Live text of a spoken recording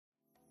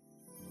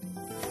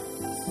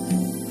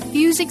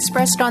views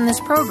expressed on this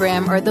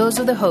program are those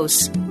of the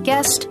hosts,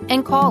 guests,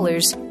 and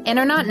callers, and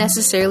are not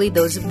necessarily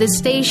those of this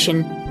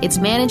station, its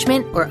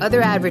management, or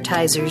other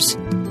advertisers.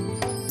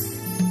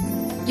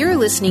 You're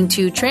listening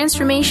to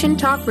Transformation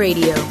Talk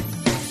Radio.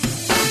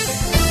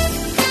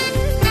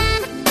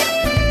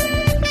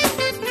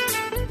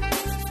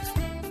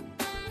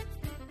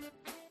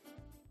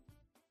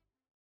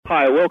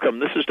 Hi, welcome.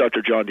 This is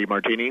Dr. John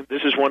DeMartini.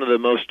 This is one of the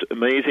most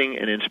amazing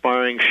and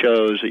inspiring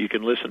shows that you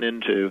can listen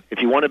into.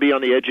 If you want to be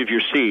on the edge of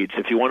your seats,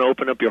 if you want to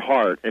open up your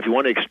heart, if you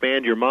want to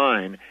expand your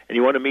mind, and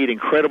you want to meet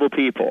incredible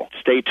people,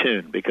 stay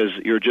tuned because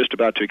you're just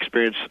about to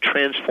experience a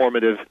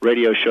transformative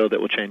radio show that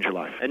will change your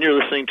life. And you're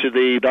listening to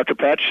the Dr.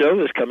 Pat Show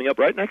that's coming up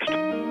right next.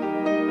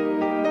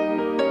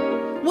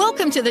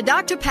 Welcome to the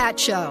Dr. Pat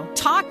Show.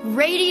 Talk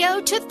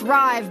radio to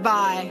thrive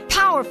by.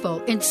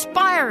 Powerful,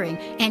 inspiring,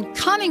 and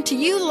coming to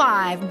you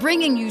live,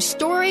 bringing you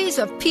stories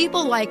of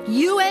people like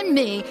you and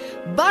me,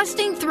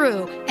 busting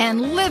through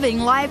and living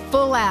life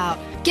full out.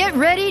 Get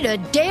ready to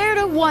dare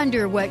to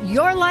wonder what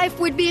your life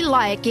would be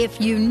like if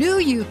you knew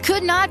you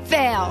could not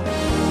fail.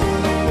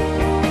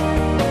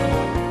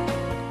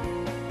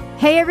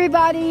 Hey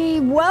everybody,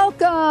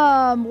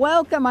 welcome.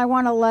 I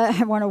want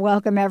to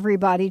welcome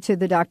everybody to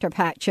the Dr.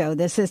 Pat Show.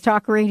 This is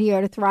Talk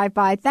Radio to Thrive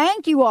By.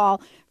 Thank you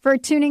all for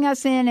tuning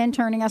us in and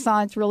turning us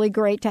on. It's really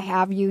great to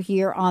have you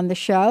here on the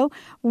show.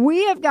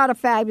 We have got a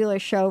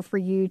fabulous show for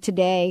you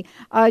today.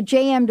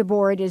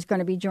 DeBord is going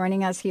to be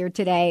joining us here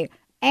today.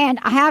 And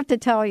I have to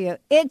tell you,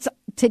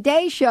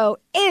 today's show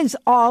is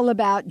all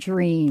about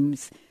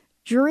dreams.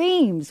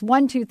 Dreams,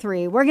 1, 2,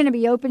 3. We're going to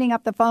be opening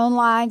up the phone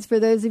lines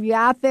for those of you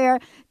out there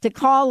to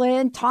call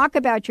in, talk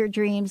about your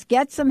dreams,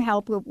 get some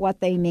help with what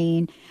they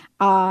mean.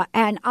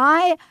 And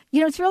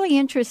it's really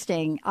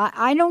interesting.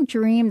 I don't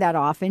dream that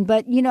often,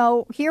 but,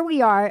 here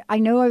we are. I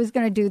know I was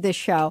going to do this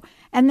show.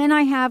 And then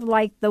I have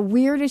like the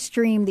weirdest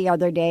dream the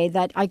other day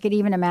that I could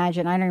even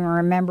imagine. I don't even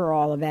remember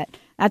all of it.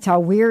 That's how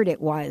weird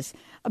it was.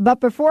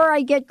 But before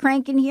I get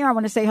cranking here, I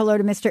want to say hello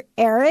to Mr.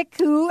 Eric,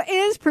 who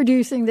is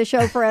producing the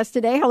show for us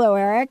today. Hello,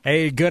 Eric.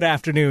 Hey, good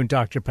afternoon,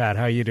 Dr. Pat.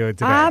 How are you doing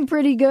today? I'm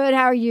pretty good.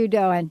 How are you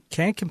doing?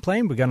 Can't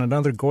complain. We got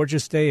another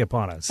gorgeous day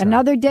upon us.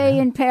 Another day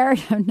in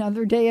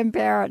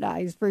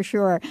paradise, for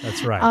sure.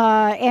 That's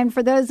right. And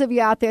for those of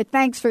you out there,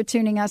 thanks for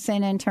tuning us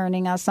in and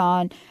turning us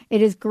on.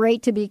 It is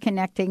great to be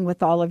connecting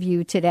with all of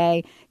you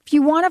today. If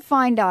you want to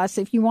find us,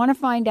 if you want to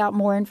find out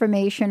more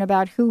information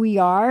about who we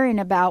are and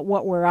about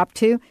what we're up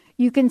to,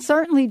 you can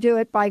certainly do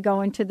it by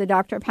going to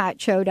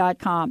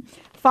thedrpatshow.com.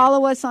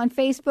 Follow us on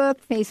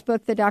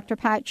Facebook, The Dr.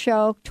 Pat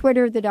Show,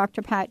 Twitter, The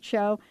Dr. Pat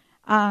Show.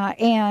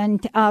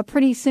 And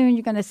pretty soon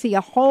you're going to see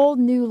a whole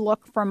new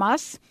look from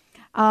us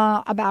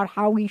about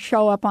how we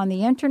show up on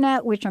the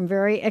Internet, which I'm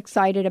very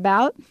excited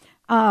about.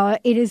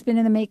 It has been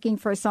in the making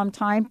for some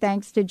time,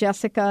 thanks to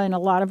Jessica and a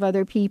lot of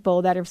other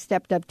people that have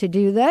stepped up to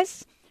do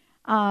this.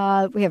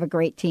 We have a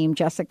great team,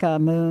 Jessica,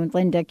 Moon,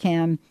 Linda,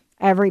 Kim,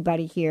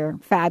 everybody here,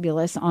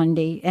 fabulous,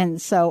 Andy.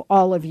 And so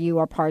all of you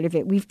are part of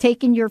it. We've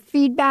taken your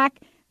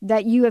feedback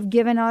that you have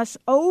given us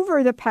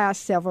over the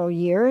past several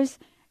years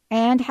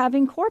and have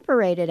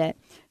incorporated it.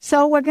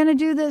 So we're going to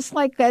do this,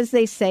 like as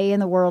they say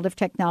in the world of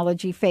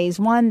technology, phase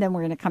 1. Then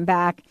we're going to come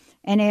back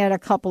and add a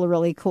couple of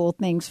really cool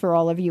things for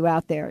all of you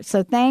out there.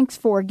 So thanks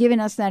for giving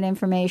us that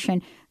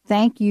information.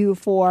 Thank you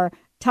for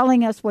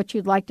telling us what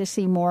you'd like to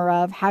see more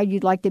of, how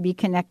you'd like to be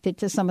connected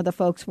to some of the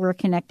folks we're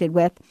connected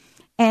with,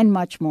 and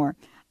much more.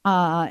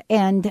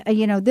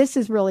 This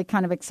is really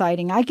kind of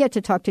exciting. I get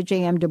to talk to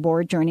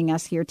DeBord joining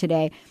us here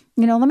today.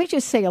 Let me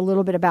just say a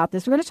little bit about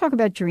this. We're going to talk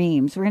about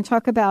dreams. We're going to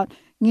talk about,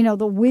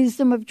 the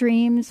wisdom of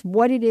dreams,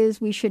 what it is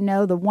we should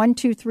know, the 1,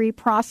 2, 3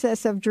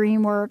 process of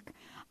dream work.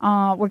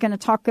 We're going to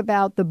talk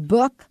about the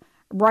book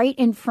right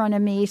in front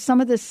of me,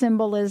 some of the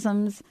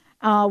symbolisms.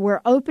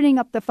 We're opening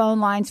up the phone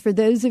lines for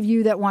those of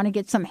you that want to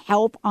get some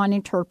help on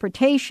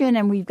interpretation,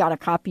 and we've got a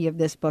copy of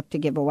this book to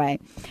give away.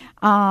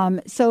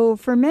 So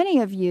for many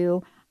of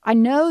you, I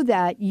know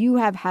that you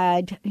have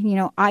had,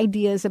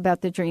 ideas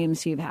about the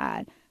dreams you've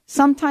had.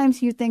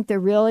 Sometimes you think they're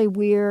really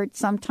weird.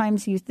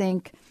 Sometimes you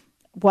think,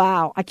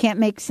 wow, I can't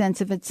make sense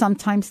of it.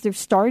 Sometimes they're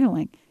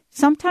startling.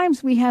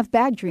 Sometimes we have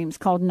bad dreams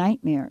called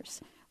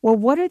nightmares. Well,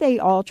 what are they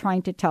all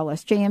trying to tell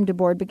us?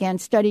 DeBord began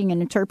studying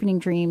and interpreting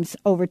dreams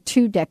over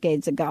 2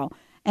 decades ago,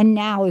 and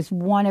now is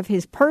one of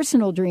his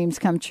personal dreams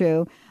come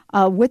true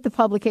with the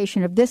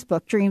publication of this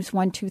book, Dreams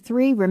 1, 2,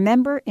 3.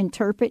 Remember,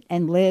 interpret,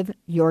 and live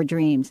your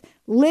dreams.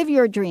 Live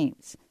your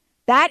dreams.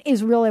 That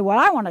is really what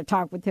I want to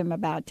talk with him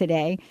about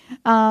today.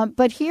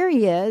 But here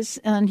he is,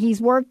 and he's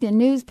worked in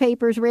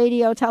newspapers,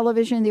 radio,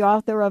 television, the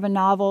author of a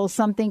novel,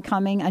 Something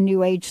Coming, a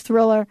new age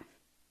thriller.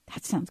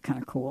 That sounds kind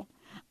of cool.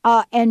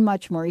 And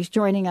much more. He's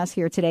joining us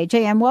here today.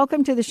 JM,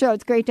 welcome to the show.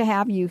 It's great to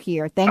have you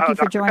here. Thank you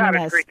for joining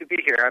us. It's great to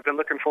be here. I've been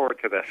looking forward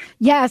to this.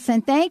 Yes,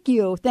 and thank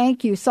you.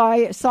 Thank you.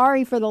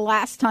 Sorry for the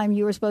last time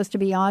you were supposed to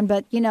be on,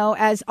 but,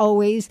 as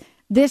always,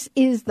 this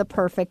is the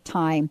perfect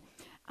time.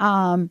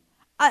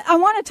 I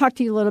want to talk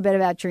to you a little bit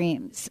about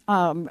dreams.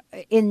 And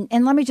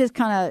let me just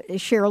kind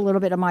of share a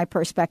little bit of my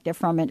perspective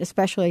from it,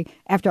 especially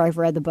after I've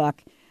read the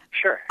book.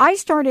 Sure. I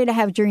started to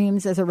have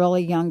dreams as a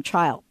really young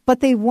child,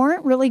 but they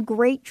weren't really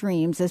great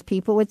dreams, as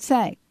people would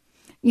say.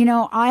 You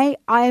know,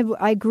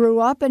 I grew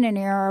up in an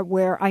era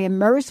where I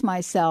immersed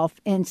myself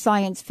in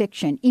science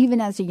fiction, even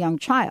as a young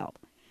child.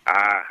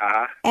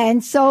 Uh-huh.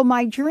 And so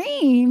my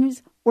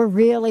dreams were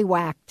really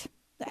whacked.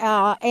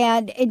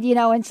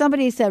 And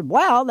somebody said,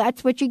 well,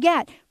 that's what you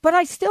get. But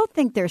I still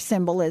think there's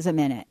symbolism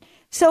in it.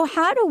 So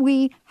how do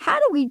we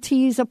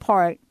tease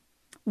apart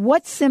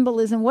what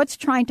symbolism, what's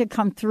trying to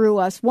come through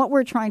us, what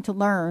we're trying to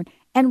learn,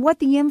 and what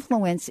the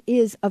influence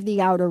is of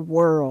the outer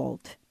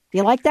world? Do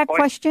you like that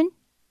question?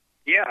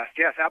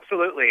 Yes,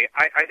 absolutely.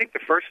 I think the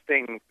first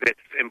thing that's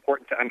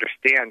important to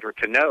understand or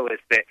to know is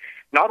that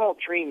not all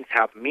dreams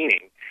have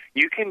meaning.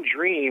 You can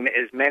dream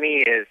as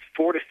many as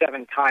 4 to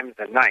 7 times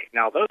a night.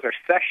 Now, those are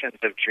sessions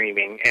of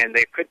dreaming, and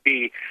there could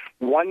be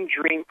one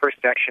dream per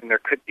session.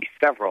 There could be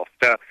several.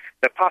 So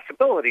the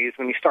possibilities,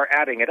 when you start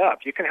adding it up,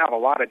 you can have a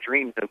lot of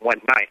dreams in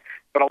one night.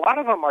 But a lot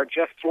of them are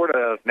just sort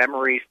of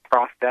memories,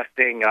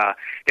 processing,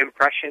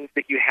 impressions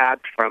that you had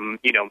from,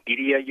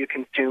 media you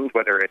consumed,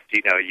 whether it's,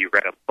 you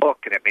read a book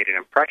and it made an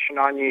impression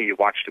on you, you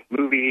watched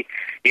a movie,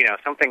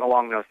 something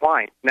along those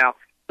lines. Now,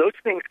 those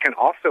things can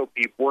also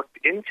be worked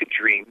into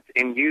dreams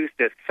and used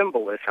as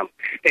symbolism.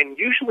 And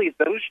usually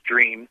those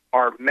dreams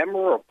are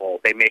memorable.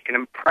 They make an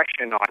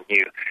impression on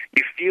you.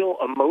 You feel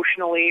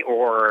emotionally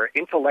or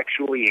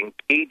intellectually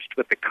engaged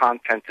with the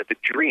content of the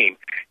dream.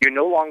 You're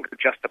no longer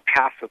just a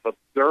passive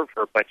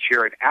observer, but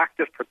you're an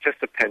active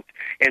participant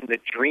in the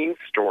dream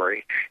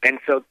story. And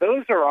so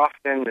those are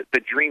often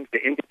the dreams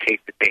that indicate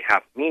that they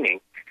have meaning.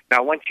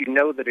 Now, once you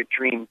know that a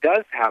dream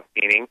does have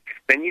meaning,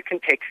 then you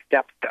can take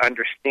steps to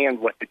understand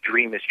what the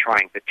dream is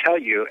trying to tell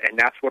you, and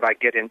that's what I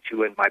get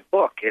into in my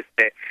book, is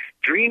that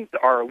dreams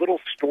are little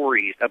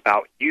stories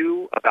about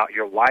you, about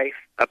your life,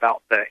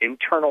 about the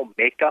internal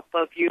makeup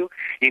of you,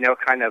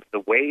 kind of the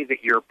way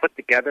that you're put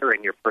together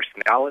and your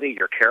personality,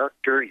 your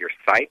character, your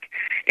psyche.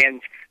 And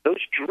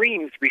those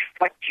dreams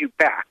reflect you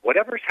back.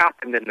 Whatever's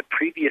happened in the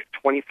previous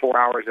 24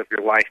 hours of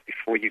your life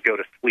before you go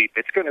to sleep,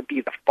 it's going to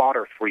be the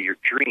fodder for your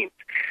dreams.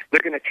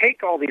 They're going to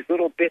take all these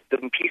little bits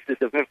and pieces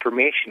of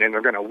information and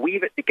they're going to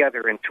weave it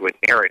together into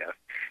a narrative.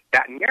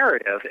 That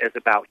narrative is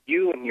about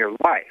you and your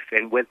life,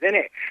 and within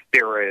it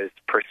there is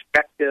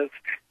perspective,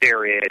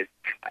 there is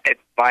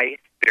advice,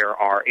 there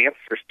are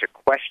answers to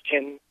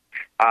questions.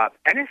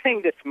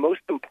 Anything that's most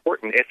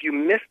important, if you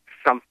missed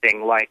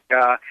something like,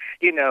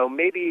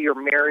 maybe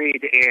you're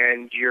married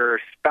and your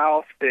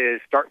spouse is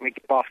starting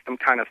to give off some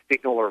kind of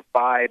signal or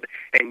vibe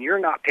and you're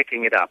not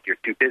picking it up. You're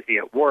too busy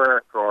at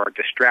work or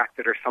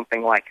distracted or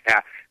something like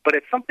that. But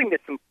it's something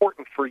that's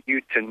important for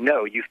you to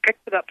know. You've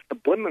picked it up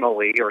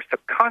subliminally or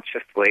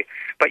subconsciously,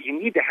 but you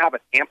need to have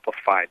it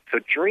amplified. So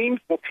dreams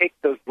will take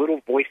those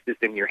little voices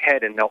in your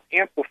head and they'll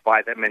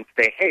amplify them and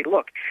say, hey,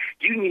 look,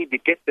 you need to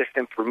get this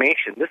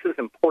information. This is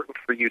important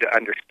for you to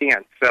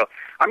understand. So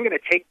I'm going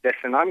to take this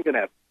and I'm going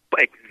to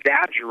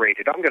exaggerate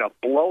it. I'm going to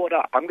blow it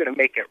up. I'm going to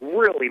make it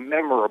really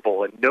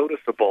memorable and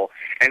noticeable,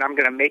 and I'm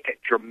going to make it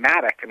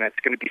dramatic, and it's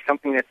going to be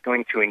something that's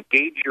going to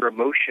engage your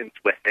emotions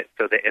with it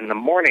so that in the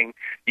morning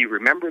you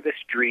remember this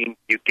dream,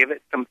 you give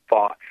it some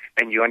thought,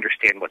 and you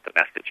understand what the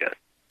message is.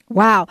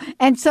 Wow.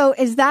 And so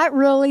is that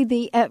really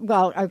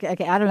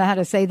okay, I don't know how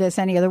to say this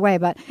any other way,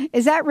 but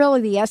is that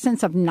really the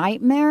essence of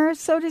nightmares,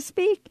 so to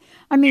speak?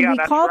 I mean, we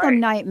call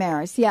them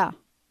nightmares. Yeah.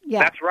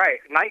 Yeah. That's right.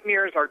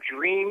 Nightmares are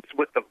dreams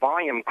with the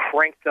volume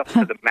cranked up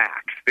to the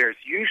max. There's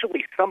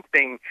usually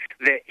something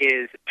that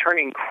is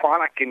turning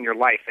chronic in your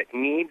life. It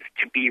needs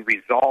to be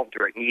resolved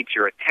or it needs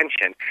your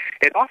attention.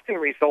 It often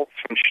results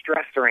from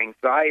stress or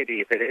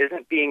anxiety that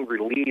isn't being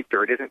relieved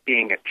or it isn't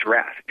being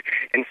addressed.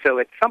 And so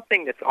it's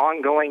something that's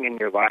ongoing in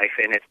your life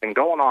and it's been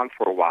going on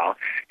for a while.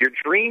 Your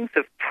dreams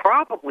have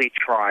probably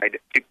tried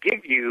to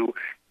give you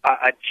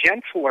a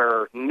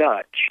gentler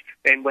nudge.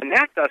 And when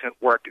that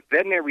doesn't work,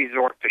 then they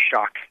resort to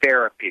shock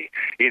therapy.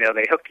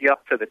 They hook you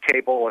up to the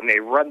table and they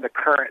run the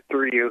current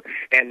through you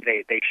and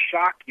they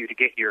shock you to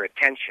get your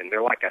attention.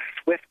 They're like a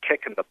swift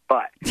kick in the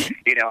butt.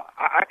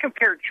 I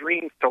compare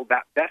dreams to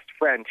that best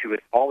friend who is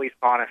always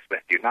honest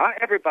with you. Not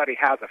everybody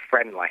has a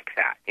friend like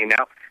that,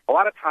 A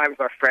lot of times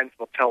our friends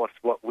will tell us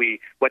what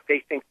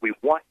they think we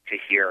want to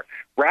hear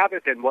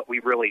rather than what we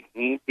really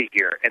need to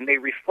hear. And they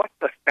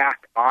reflect us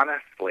back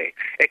honestly.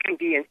 It can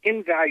be an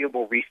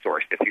invaluable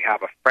resource if you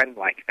have a friend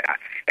like that.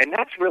 And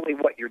that's really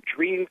what your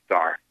dreams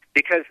are,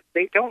 because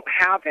they don't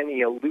have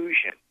any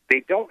illusion.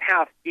 They don't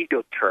have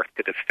ego turf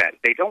to defend.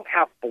 They don't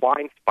have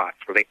blind spots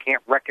where they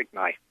can't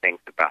recognize things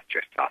about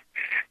yourself.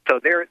 So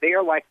they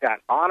are like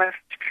that honest,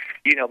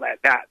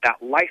 that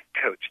life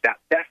coach, that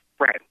best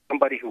friend,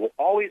 somebody who will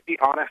always be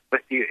honest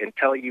with you and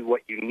tell you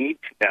what you need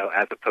to know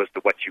as opposed to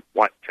what you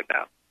want to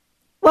know.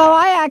 Well,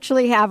 I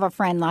actually have a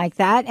friend like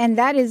that, and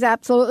that is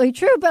absolutely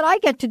true, but I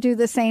get to do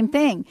the same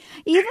thing,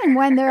 even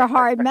when they're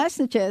hard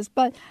messages.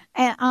 But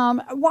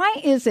why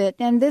is it,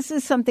 and this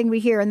is something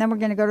we hear, and then we're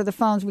going to go to the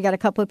phones. We got a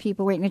couple of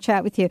people waiting to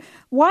chat with you.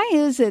 Why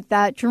is it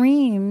that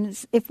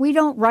dreams, if we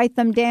don't write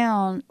them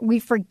down, we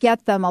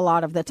forget them a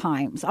lot of the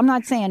times? I'm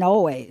not saying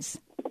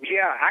always.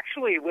 Yeah,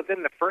 actually,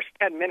 within the first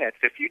 10 minutes,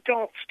 if you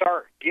don't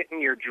start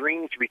getting your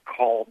dreams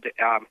recalled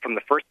from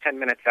the first 10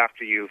 minutes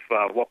after you've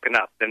woken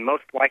up, then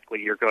most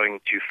likely you're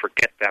going to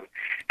forget them.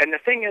 And the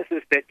thing is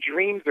that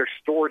dreams are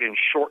stored in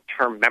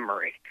short-term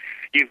memory.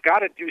 You've got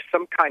to do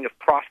some kind of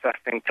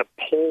processing to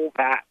pull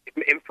that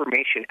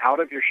information out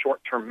of your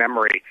short-term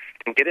memory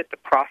and get it to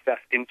process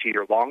into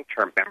your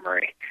long-term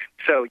memory.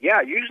 So,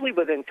 yeah, usually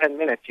within 10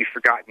 minutes you've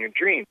forgotten your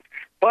dreams.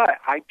 But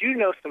I do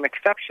know some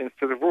exceptions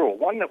to the rule.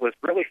 One that was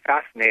really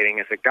fascinating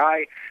is a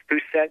guy who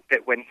said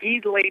that when he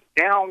laid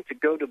down to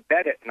go to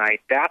bed at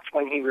night, that's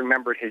when he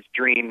remembered his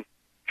dream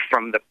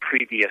from the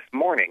previous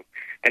morning.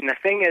 And the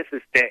thing is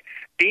that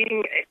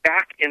being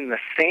back in the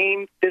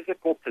same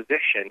physical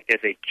position is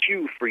a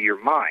cue for your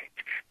mind.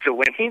 So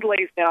when he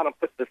lays down and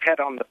puts his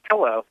head on the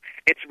pillow,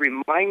 it's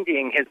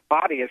reminding his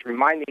body, is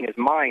reminding his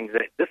mind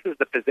that this is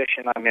the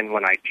position I'm in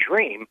when I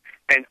dream.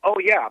 And, oh,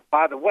 yeah,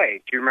 by the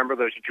way, do you remember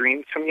those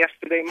dreams from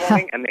yesterday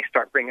morning? And they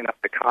start bringing up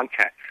the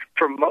content.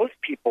 For most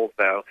people,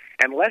 though,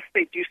 unless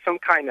they make some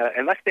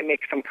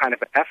kind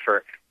of an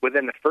effort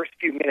within the first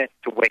few minutes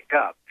to wake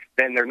up,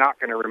 then they're not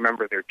going to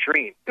remember their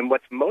dreams. And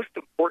what's most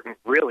important,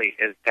 really,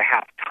 is to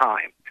have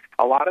time.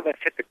 A lot of us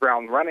hit the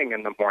ground running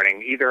in the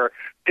morning, either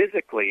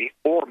physically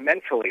or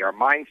mentally. Our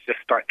minds just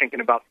start thinking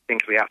about the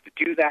things we have to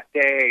do that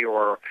day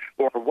or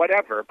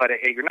whatever, but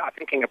you're not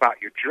thinking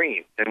about your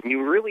dreams. And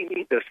you really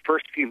need those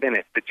first few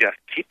minutes to just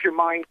keep your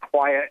mind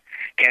quiet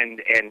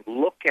and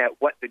look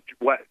at what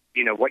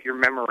your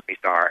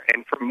memories are.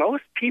 And for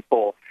most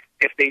people,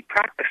 if they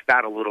practice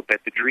that a little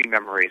bit, the dream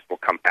memories will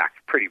come back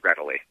pretty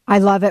readily. I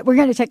love it. We're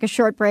going to take a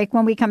short break.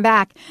 When we come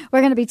back, we're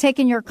going to be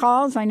taking your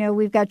calls. I know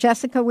we've got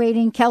Jessica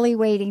waiting, Kelly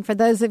waiting, for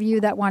those of you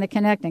that want to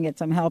connect and get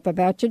some help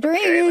about your dreams.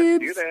 Okay, let's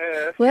do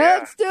this.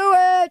 Let's do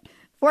it.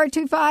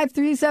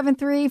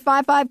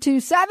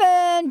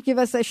 425-373-5527. Give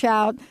us a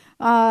shout.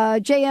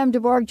 J.M.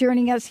 DeBord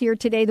joining us here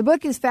today. The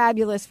book is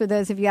fabulous for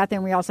those of you out there,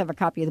 and we also have a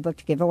copy of the book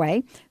to give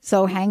away.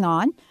 So hang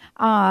on.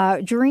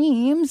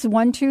 Dreams,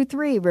 1, 2,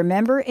 3.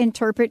 Remember,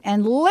 interpret,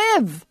 and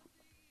live.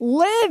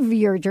 Live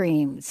your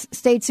dreams.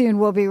 Stay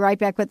tuned. We'll be right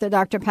back with the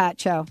Dr. Pat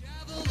Show.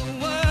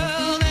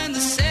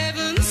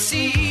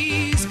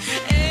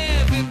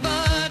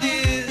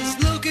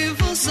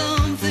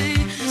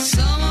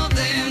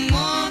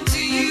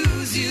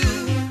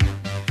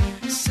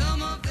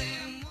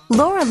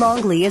 Laura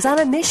Longley is on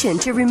a mission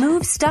to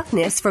remove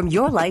stuckness from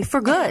your life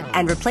for good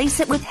and replace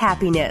it with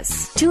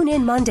happiness. Tune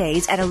in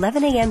Mondays at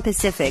 11 a.m.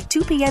 Pacific,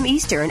 2 p.m.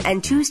 Eastern,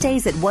 and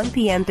Tuesdays at 1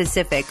 p.m.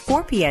 Pacific,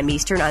 4 p.m.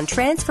 Eastern on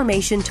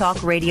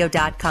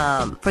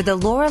TransformationTalkRadio.com for The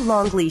Laura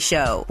Longley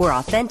Show, where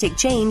authentic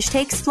change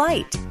takes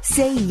flight.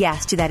 Say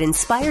yes to that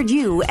inspired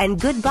you and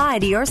goodbye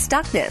to your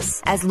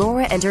stuckness as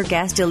Laura and her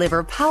guests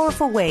deliver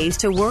powerful ways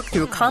to work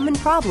through common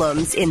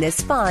problems in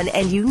this fun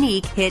and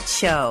unique hit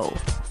show.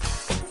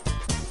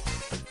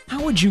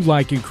 How would you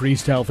like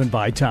increased health and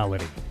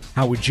vitality?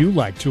 How would you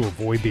like to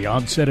avoid the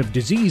onset of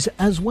disease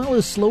as well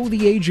as slow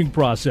the aging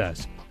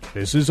process?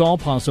 This is all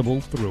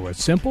possible through a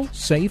simple,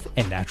 safe,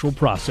 and natural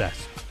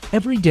process.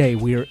 Every day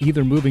we are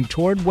either moving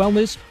toward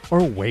wellness or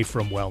away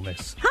from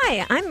wellness.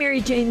 Hi, I'm Mary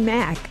Jane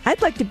Mack.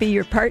 I'd like to be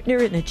your partner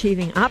in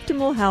achieving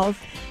optimal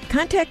health.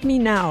 Contact me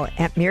now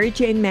at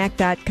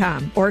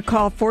maryjanemack.com or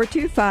call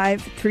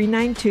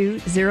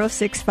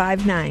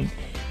 425-392-0659.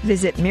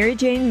 Visit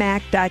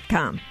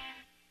maryjanemack.com.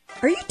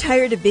 Are you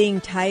tired of being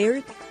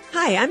tired?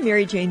 Hi, I'm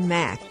Mary Jane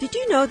Mack. Did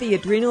you know the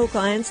adrenal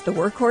glands, the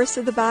workhorse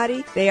of the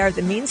body? They are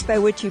the means by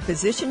which you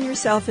position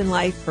yourself in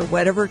life for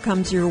whatever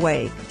comes your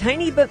way.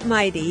 Tiny but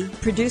mighty,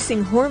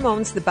 producing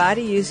hormones the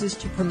body uses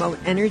to promote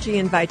energy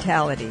and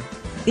vitality.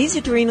 These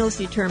adrenals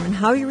determine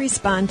how you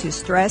respond to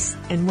stress,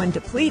 and when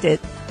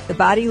depleted, the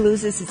body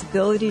loses its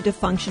ability to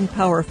function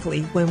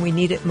powerfully when we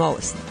need it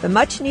most. The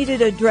much-needed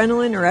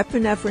adrenaline or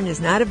epinephrine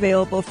is not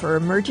available for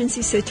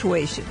emergency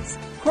situations.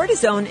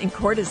 Cortisone and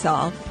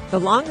cortisol, the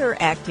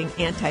longer-acting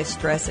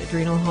anti-stress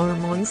adrenal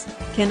hormones,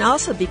 can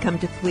also become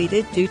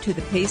depleted due to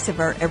the pace of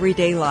our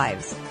everyday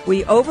lives.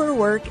 We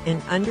overwork and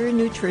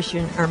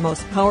undernutrition our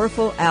most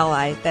powerful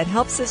ally that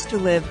helps us to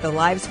live the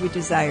lives we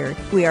desire.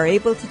 We are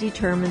able to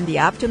determine the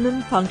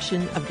optimum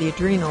function of the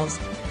adrenals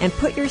and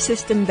put your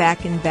system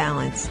back in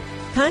balance.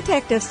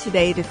 Contact us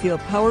today to feel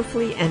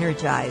powerfully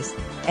energized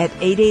at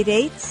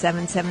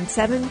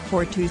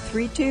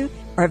 888-777-4232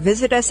 or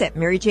visit us at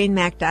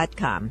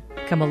maryjanemack.com.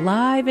 Come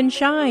alive and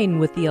shine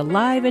with the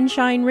Alive and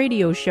Shine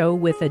radio show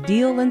with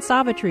Adil and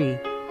Savitri.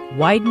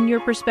 Widen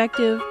your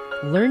perspective,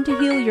 learn to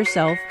heal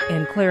yourself,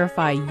 and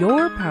clarify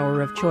your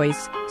power of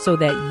choice so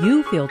that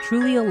you feel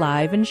truly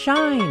alive and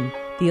shine.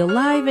 The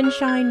Alive and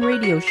Shine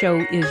radio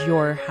show is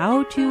your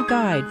how-to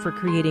guide for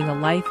creating a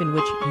life in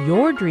which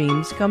your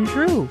dreams come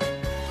true.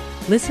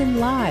 Listen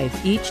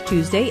live each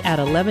Tuesday at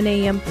 11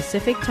 a.m.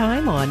 Pacific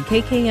Time on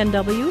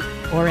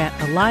KKNW or at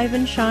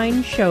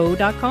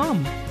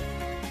aliveandshineshow.com.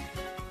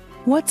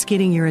 What's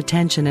getting your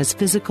attention as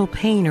physical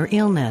pain or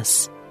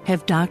illness?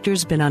 Have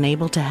doctors been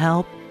unable to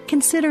help?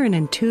 Consider an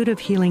intuitive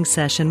healing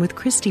session with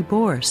Christy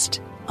Borst.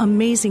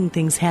 Amazing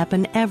things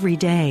happen every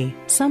day,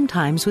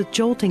 sometimes with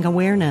jolting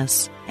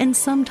awareness, and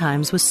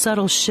sometimes with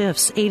subtle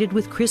shifts aided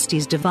with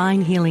Christy's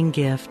divine healing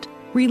gift.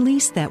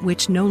 Release that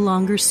which no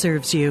longer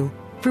serves you.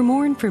 For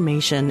more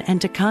information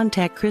and to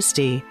contact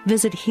Christy,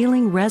 visit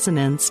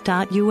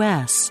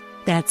healingresonance.us.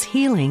 That's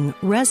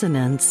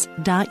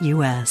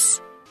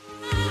healingresonance.us.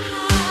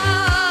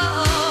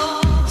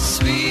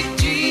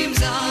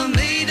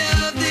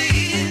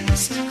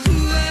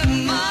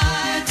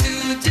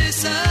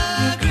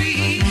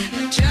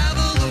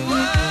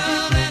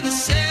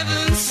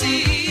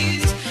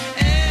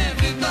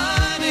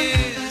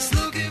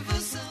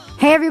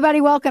 Hey, everybody,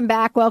 welcome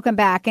back, welcome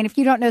back. And if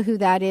you don't know who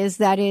that is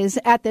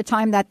at the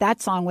time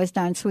that song was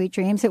done, Sweet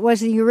Dreams, it was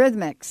the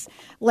Eurythmics.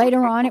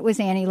 Later on, it was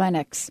Annie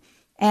Lennox.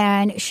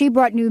 And she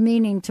brought new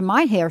meaning to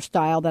my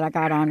hairstyle that I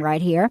got on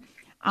right here.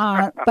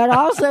 But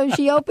also,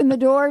 she opened the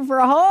door for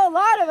a whole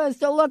lot of us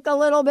to look a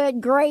little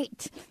bit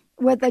great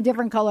with a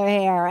different color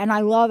hair. And I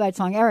love that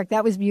song. Eric,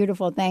 that was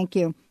beautiful. Thank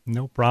you.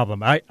 No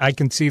problem. I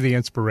can see the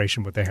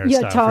inspiration with the hairstyle.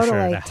 Yeah,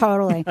 totally, for sure.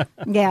 totally.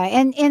 Yeah,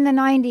 and in the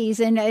 90s,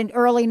 in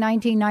early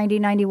 1990,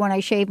 91, I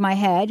shaved my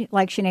head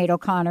like Sinead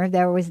O'Connor.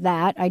 There was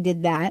that. I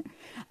did that.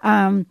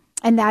 And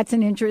that's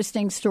an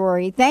interesting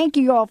story. Thank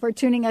you all for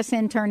tuning us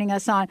in, turning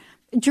us on.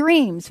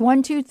 Dreams,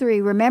 1, 2, 3.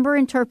 Remember,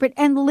 interpret,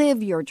 and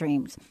live your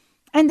dreams.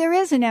 And there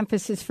is an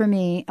emphasis for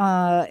me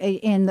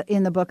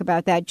in the book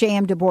about that.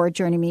 J.M. DeBord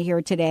joining me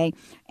here today.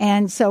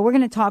 And so we're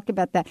going to talk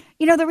about that.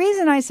 You know, the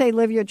reason I say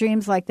live your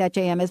dreams like that,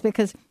 J.M., is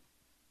because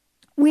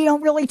we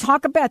don't really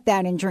talk about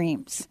that in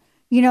dreams.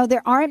 You know,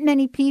 there aren't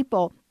many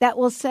people that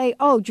will say,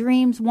 oh,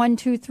 dreams 1,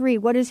 2, 3.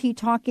 What is he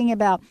talking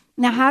about?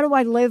 Now, how do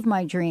I live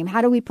my dream?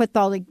 How do we put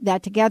all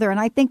that together?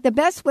 And I think the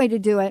best way to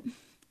do it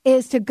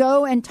is to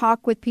go and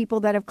talk with people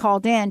that have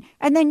called in.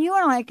 And then you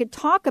and I could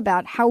talk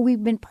about how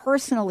we've been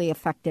personally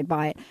affected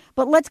by it.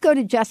 But let's go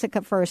to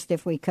Jessica first,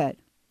 if we could.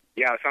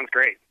 Yeah, sounds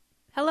great.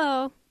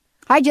 Hello.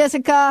 Hi,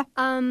 Jessica.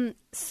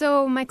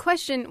 So my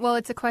question, well,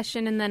 it's a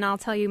question, and then I'll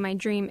tell you my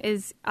dream,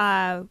 is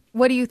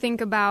what do you think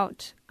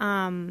about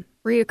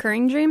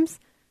reoccurring dreams?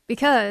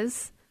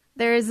 Because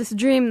there is this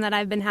dream that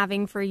I've been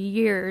having for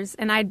years,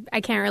 and I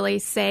can't really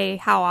say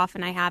how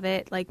often I have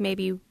it, like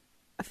maybe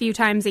a few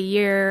times a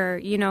year, or,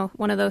 you know,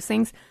 one of those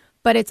things.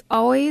 But it's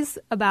always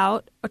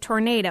about a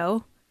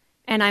tornado,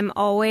 and I'm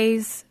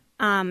always,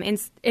 and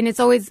it's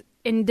always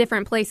in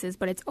different places,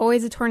 but it's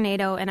always a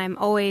tornado, and I'm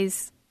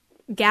always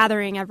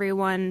gathering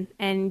everyone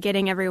and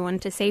getting everyone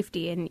to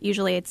safety. And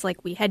usually it's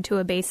like we head to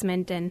a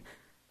basement, and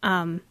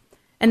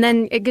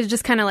then it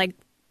just kind of like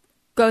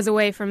goes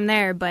away from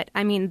there. But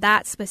I mean,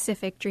 that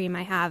specific dream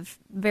I have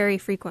very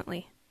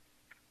frequently.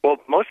 Well,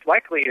 most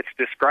likely it's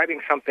describing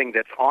something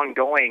that's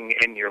ongoing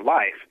in your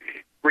life.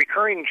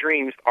 Recurring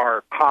dreams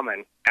are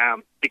common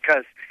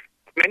because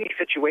many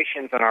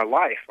situations in our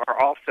life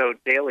are also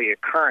daily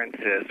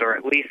occurrences, or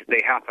at least they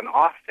happen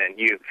often.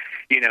 You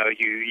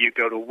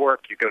go to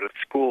work, you go to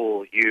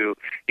school, you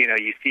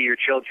see your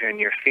children,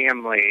 your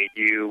family,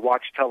 you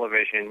watch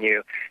television,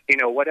 you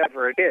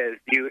whatever it is,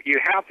 you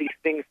have these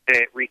things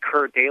that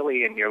recur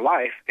daily in your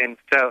life, and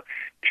so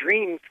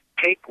dreams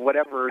take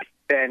whatever's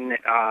been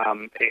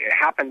it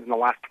happened in the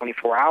last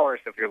 24 hours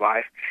of your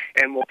life,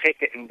 and we'll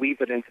take it and weave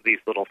it into these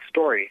little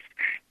stories.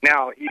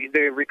 Now,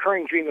 the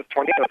recurring dream of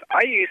tornadoes,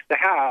 I used to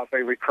have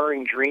a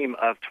recurring dream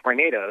of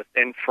tornadoes,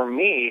 and for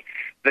me,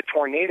 the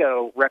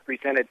tornado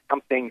represented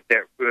something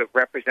that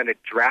represented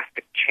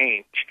drastic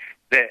change,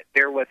 that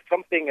there was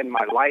something in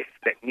my life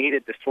that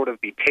needed to sort of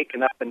be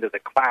taken up into the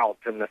clouds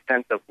in the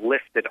sense of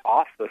lifted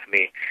off of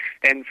me.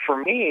 And for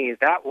me,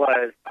 that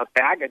was a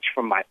baggage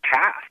from my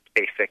past,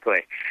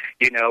 basically.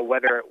 You know,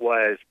 whether it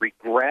was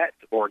regret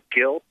or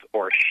guilt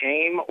or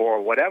shame or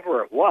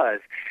whatever it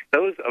was,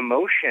 those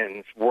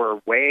emotions were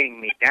weighing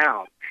me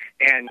down.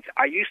 And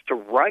I used to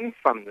run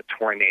from the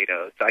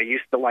tornadoes. I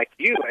used to, like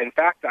you, in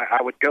fact,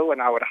 I would go and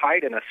I would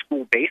hide in a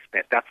school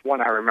basement. That's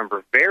one I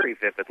remember very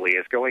vividly,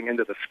 is going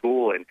into the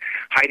school and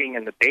hiding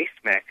in the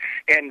basement.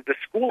 And the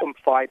school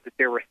implied that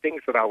there were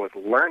things that I was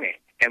learning.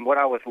 And what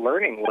I was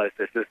learning was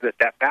is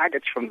that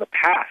baggage from the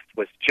past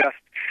was just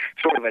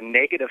sort of a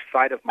negative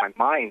side of my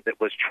mind that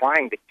was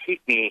trying to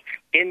keep me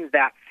in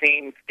that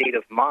same state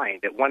of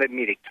mind. It wanted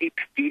me to keep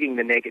feeding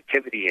the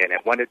negativity in.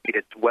 It wanted me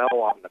to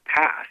dwell on the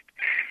past.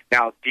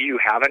 Now, do you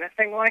have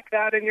anything like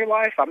that in your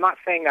life? I'm not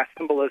saying that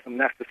symbolism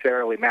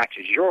necessarily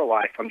matches your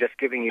life. I'm just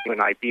giving you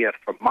an idea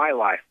from my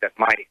life that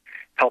might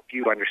help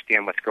you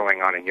understand what's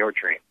going on in your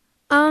dream.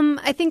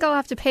 I think I'll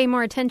have to pay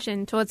more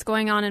attention to what's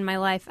going on in my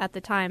life at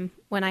the time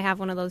when I have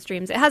one of those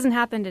dreams. It hasn't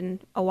happened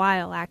in a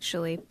while,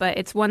 actually, but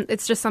it's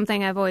just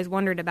something I've always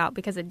wondered about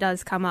because it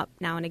does come up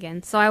now and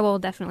again. So I will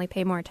definitely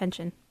pay more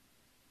attention.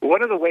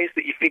 One of the ways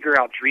that you figure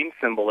out dream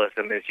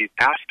symbolism is you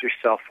ask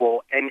yourself,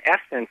 well, in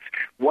essence,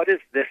 what is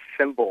this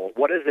symbol?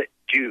 What does it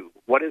do?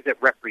 What does it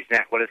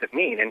represent? What does it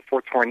mean? And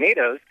for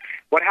tornadoes,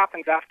 what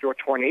happens after a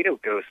tornado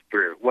goes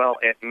through? Well,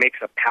 it makes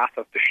a path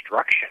of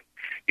destruction,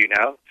 you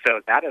know? So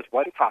that is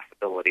one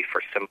possibility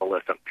for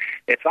symbolism.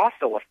 It's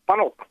also a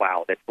funnel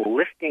cloud. It's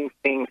lifting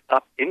things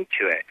up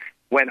into it.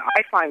 when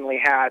I finally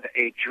had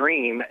a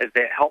dream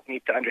that helped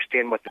me to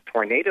understand what the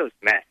tornadoes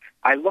meant,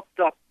 I looked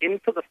up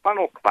into the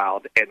funnel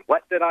cloud, and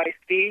what did I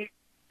see?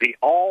 The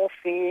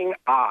all-seeing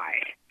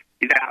eye.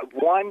 That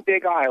one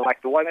big eye,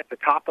 like the one at the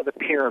top of the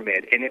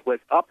pyramid, and it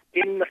was up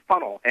in the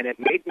funnel, and it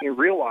made me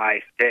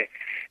realize that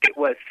it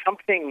was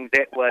something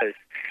that was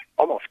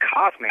almost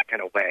cosmic in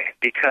a way,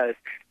 because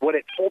what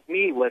it told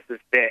me was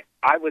that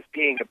I was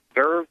being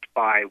observed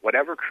by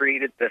whatever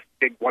created this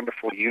big,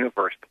 wonderful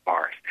universe of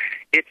ours.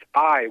 Its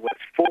eye was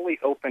fully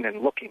open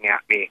and looking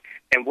at me,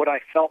 and what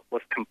I felt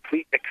was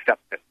complete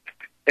acceptance.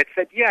 It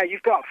said, yeah,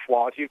 you've got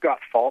flaws, you've got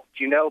faults,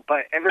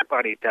 but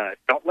everybody does.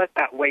 Don't let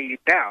that weigh you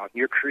down.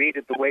 You're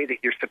created the way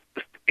that you're supposed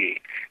to be.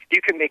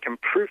 You can make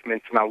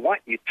improvements, and I want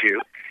you to,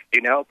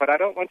 but I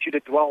don't want you to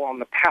dwell on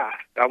the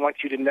past. I want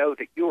you to know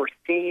that you are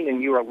seen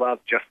and you are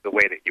loved just the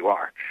way that you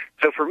are.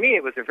 So for me,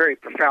 it was a very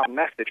profound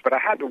message, but I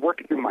had to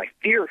work through my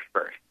fear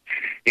first.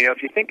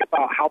 If you think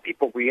about how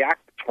people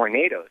react to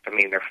tornadoes,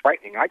 they're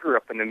frightening. I grew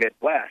up in the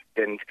Midwest,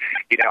 and,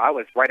 I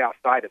was right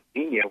outside of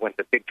Xenia when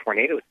the big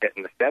tornadoes hit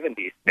in the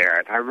 70s there,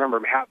 and I remember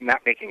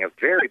that making a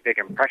very big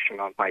impression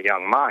on my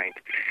young mind.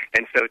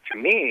 And so to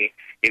me,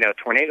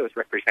 tornadoes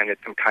represented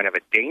some kind of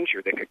a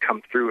danger that could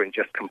come through and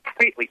just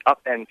completely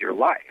upend your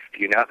life,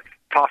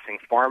 tossing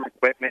farm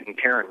equipment and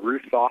tearing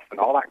roofs off and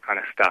all that kind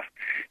of stuff.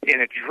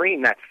 In a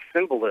dream, that's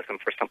symbolism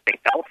for something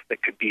else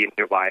that could be in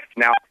your life.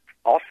 Now,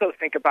 also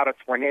think about a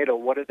tornado.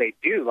 What do they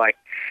do?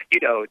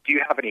 Do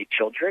you have any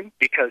children?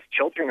 Because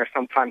children are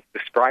sometimes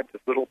described as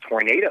little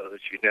tornadoes,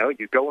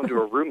 You go into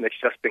a room that's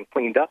just been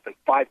cleaned up, and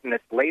 5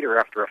 minutes later,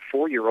 after a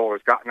 4-year-old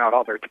has gotten out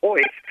all their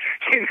toys,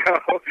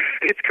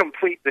 it's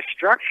complete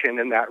destruction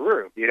in that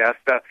room,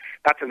 So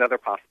that's another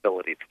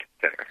possibility to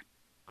consider.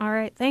 All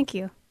right. Thank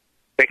you.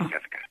 Thanks,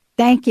 Jessica.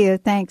 Thank you.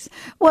 Thanks.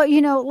 Well,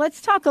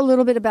 let's talk a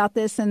little bit about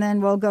this, and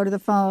then we'll go to the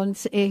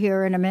phones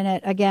here in a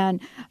minute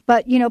again.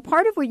 But,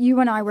 part of what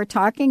you and I were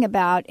talking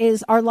about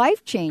is our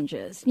life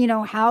changes,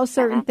 how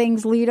certain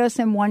things lead us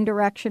in one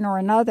direction or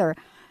another.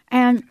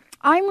 And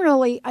I'm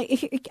really,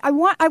 I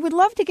would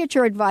love to get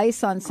your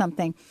advice on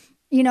something.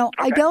 Okay.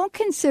 I don't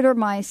consider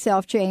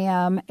myself,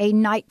 JM, a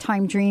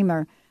nighttime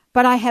dreamer,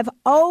 but I have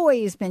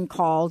always been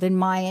called in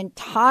my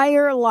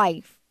entire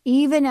life,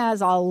 even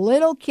as a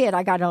little kid,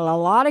 I got in a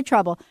lot of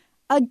trouble,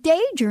 a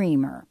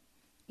daydreamer,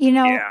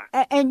 Yeah.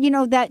 And,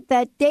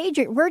 that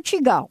daydream, where'd she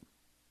go?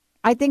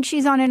 I think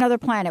she's on another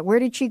planet. Where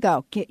did she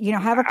go?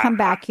 Have her come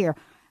back here.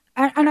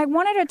 And I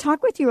wanted to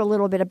talk with you a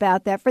little bit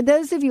about that. For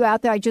those of you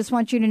out there, I just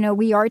want you to know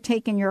we are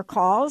taking your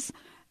calls.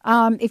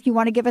 If you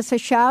want to give us a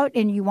shout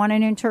and you want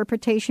an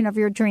interpretation of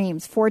your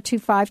dreams,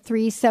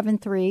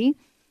 425-373.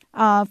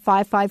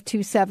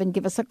 5527.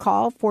 Give us a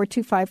call,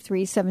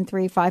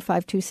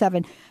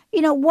 425-373-5527.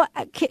 What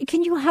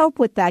can you help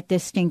with that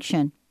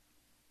distinction?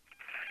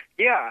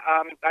 Yeah,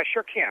 I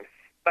sure can.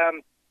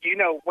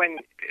 When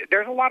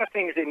there's a lot of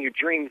things in your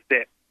dreams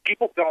that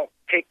people don't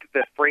take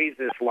the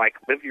phrases like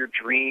live your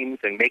dreams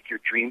and make your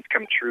dreams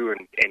come true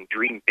and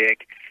dream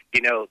big.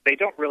 They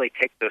don't really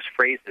take those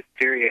phrases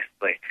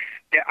seriously.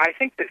 I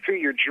think that through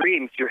your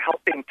dreams, you're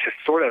helping to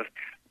sort of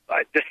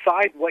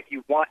decide what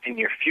you want in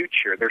your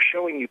future. They're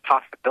showing you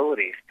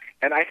possibilities.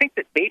 And I think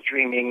that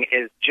daydreaming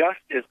is just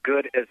as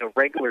good as a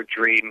regular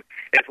dream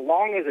as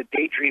long as a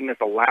daydream is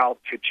allowed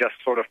to just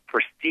sort of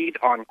proceed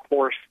on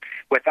course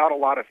without a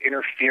lot of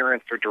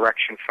interference or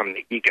direction from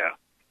the ego.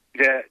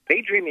 The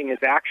daydreaming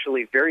is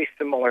actually very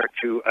similar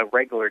to a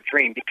regular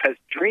dream because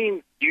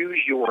dreams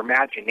use your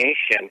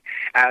imagination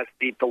as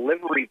the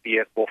delivery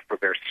vehicle for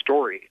their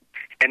stories.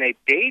 And a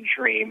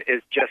daydream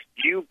is just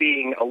you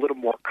being a little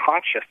more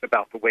conscious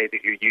about the way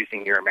that you're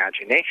using your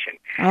imagination.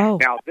 Oh.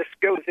 Now, this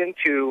goes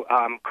into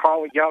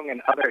Carl Jung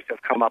and others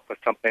have come up with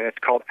something that's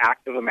called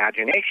active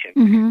imagination.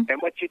 Mm-hmm.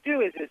 And what you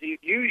do is you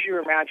use your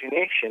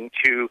imagination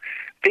to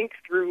think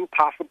through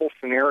possible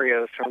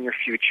scenarios from your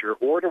future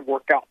or to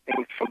work out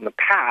things from the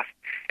past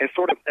and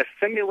sort of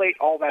assimilate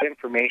all that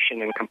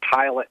information and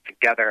compile it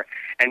together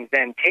and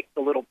then take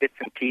the little bits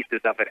and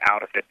pieces of it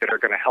out of it that are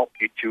going to help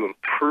you to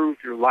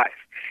improve your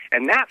life.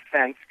 In that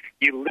sense,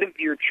 you live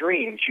your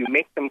dreams, you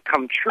make them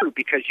come true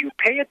because you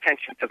pay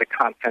attention to the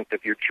content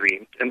of your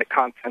dreams and the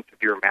content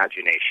of your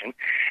imagination,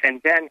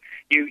 and then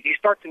you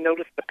start to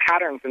notice the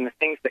patterns and the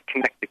things that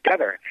connect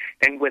together,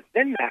 and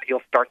within that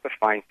you'll start to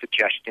find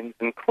suggestions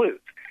and clues.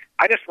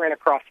 I just ran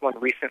across one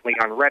recently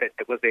on Reddit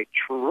that was a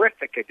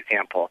terrific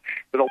example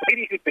with a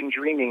lady who'd been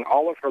dreaming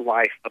all of her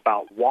life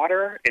about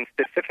water and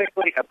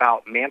specifically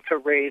about manta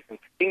rays and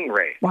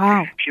stingrays.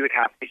 Wow. She would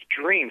have these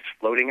dreams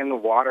floating in the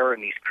water,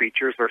 and these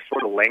creatures were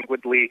sort of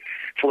languidly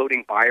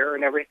floating by her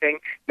and everything.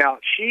 Now,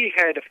 she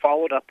had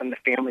followed up in the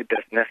family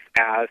business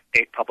as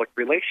a public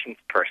relations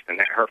person.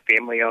 Her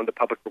family owned a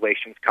public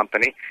relations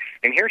company,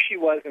 and here she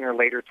was in her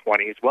later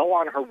 20s, well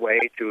on her way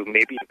to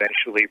maybe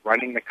eventually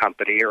running the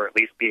company or at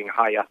least being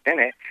high up in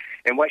it.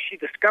 And what she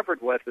discovered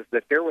is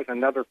that there was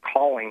another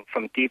calling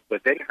from deep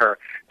within her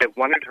that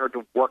wanted her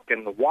to work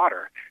in the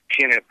water,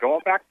 She ended up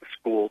going back to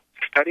school,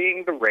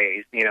 studying the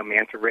rays,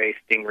 manta rays,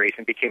 stingrays,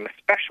 and became a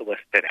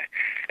specialist in it.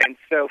 And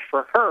so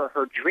for her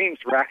dreams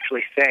were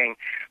actually saying,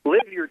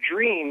 live your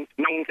dreams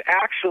means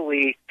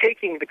actually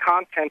taking the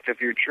content of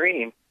your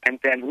dream and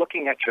then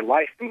looking at your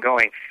life and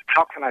going,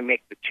 how can I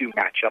make the two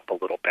match up a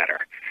little better?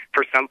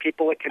 For some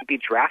people, it can be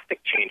drastic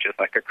changes,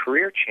 like a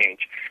career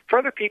change. For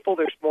other people,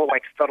 there's more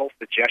like subtle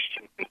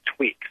suggestions and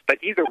tweaks.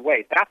 But either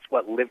way, that's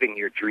what living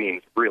your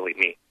dreams really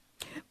means.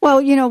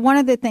 Well, one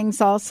of the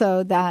things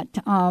also that,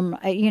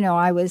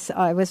 I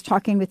was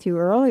talking with you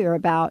earlier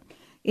about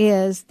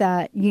is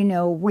that,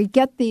 we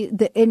get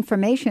the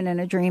information in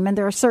a dream, and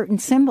there are certain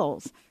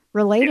symbols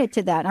related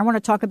to that. I want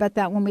to talk about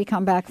that when we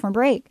come back from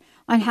break,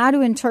 on how to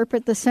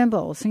interpret the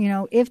symbols.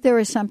 If there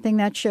is something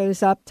that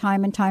shows up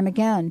time and time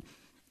again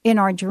in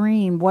our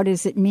dream, what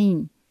does it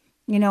mean?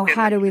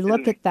 How do we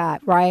look at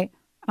that, right?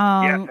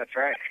 Yes, that's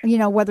right.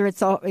 Whether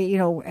it's,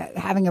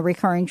 having a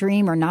recurring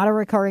dream or not a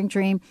recurring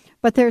dream,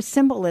 but there's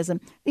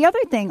symbolism. The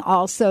other thing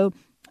also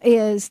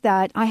is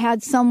that I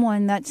had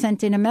someone that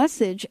sent in a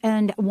message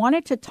and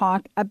wanted to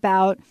talk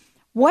about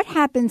what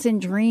happens in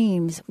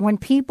dreams when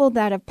people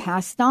that have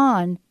passed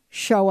on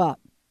show up.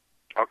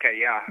 Okay,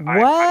 yeah.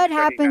 What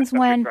happens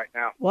when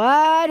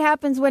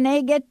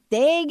they get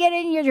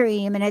in your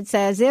dream and it's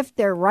as if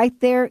they're right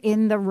there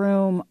in the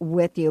room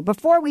with you?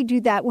 Before we do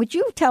that, would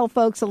you tell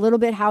folks a little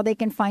bit how they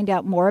can find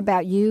out more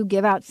about you,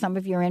 give out some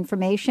of your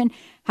information,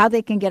 how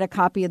they can get a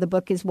copy of the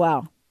book as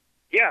well?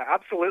 Yeah,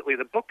 absolutely.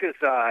 The book is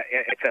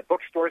it's at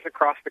bookstores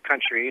across the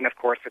country, and of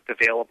course it's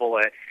available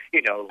at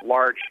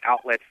large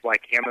outlets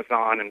like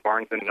Amazon and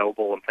Barnes and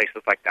Noble and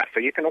places like that. So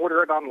you can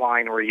order it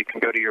online, or you can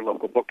go to your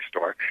local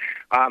bookstore.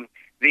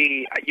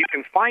 You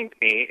can find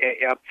me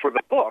for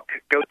the book.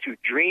 Go to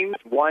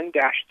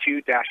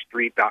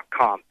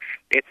dreams1-2-3.com.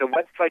 It's a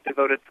website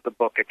devoted to the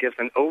book. It gives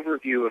an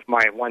overview of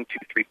my 1, 2,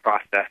 3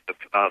 process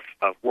of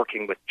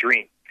working with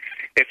dreams.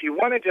 If you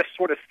want to just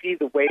sort of see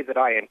the way that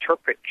I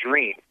interpret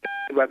dreams,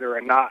 whether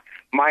or not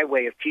my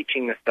way of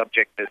teaching the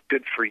subject is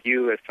good for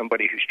you as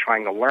somebody who's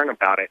trying to learn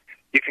about it,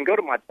 you can go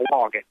to my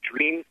blog at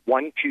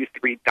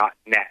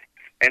dreams123.net.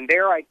 And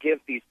there I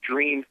give these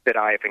dreams that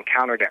I've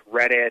encountered at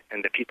Reddit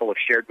and that people have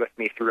shared with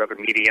me through other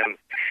mediums.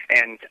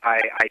 And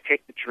I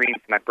take the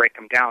dreams and I break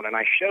them down. And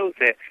I show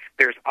that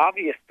there's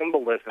obvious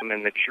symbolism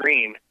in the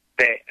dream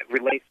that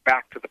relates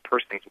back to the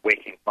person's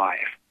waking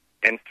life.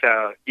 And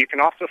so you can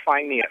also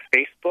find me at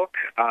Facebook,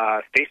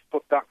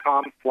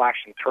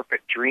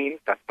 facebook.com/interpretdreams.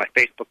 That's my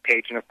Facebook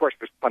page. And, of course,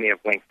 there's plenty of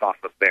links off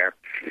of there.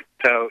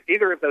 So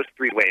either of those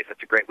three ways,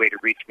 that's a great way to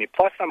reach me.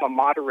 Plus, I'm a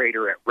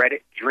moderator at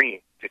Reddit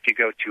Dreams. If you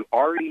go to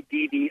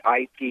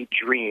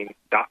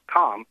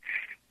redditdreams.com,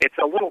 it's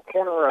a little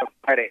corner of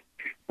Reddit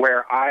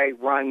where I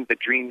run the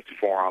Dreams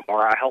Forum,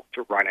 or I help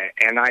to run it.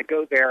 And I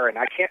go there, and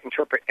I can't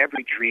interpret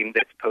every dream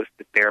that's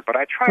posted there, but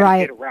I try to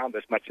get around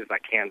as much as I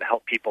can to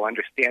help people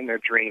understand their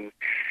dreams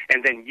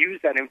and then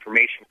use that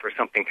information for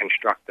something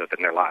constructive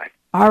in their lives.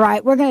 All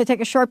right, we're going to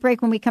take a short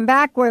break. When we come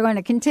back, we're going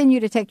to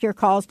continue to take your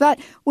calls, but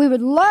we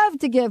would love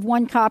to give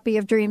one copy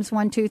of Dreams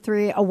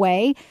 123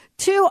 away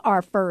to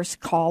our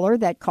first caller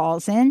that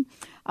calls in.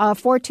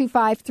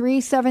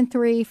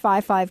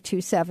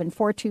 425-373-5527,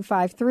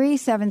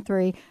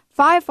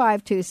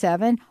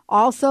 425-373-5527.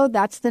 Also,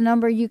 that's the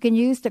number you can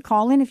use to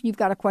call in if you've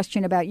got a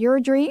question about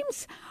your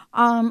dreams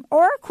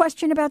or a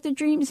question about the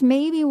dreams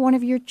maybe one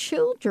of your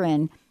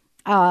children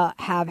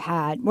have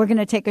had. We're going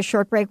to take a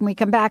short break. When we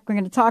come back, we're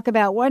going to talk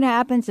about what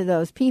happens to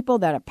those people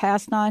that have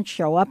passed on,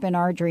 show up in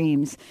our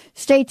dreams.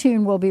 Stay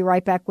tuned. We'll be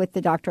right back with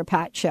the Dr.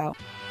 Pat Show.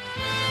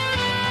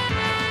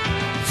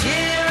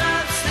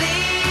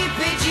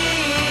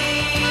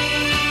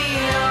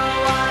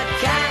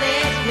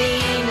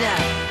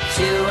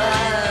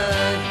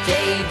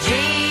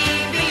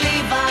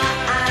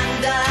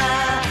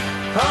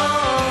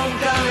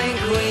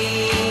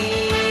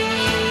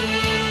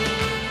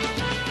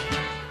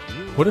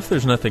 What if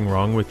there's nothing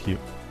wrong with you?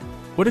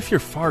 What if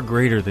you're far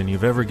greater than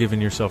you've ever given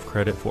yourself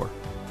credit for?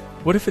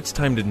 What if it's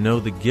time to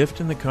know the gift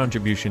and the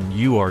contribution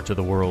you are to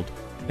the world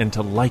and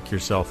to like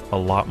yourself a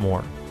lot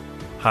more?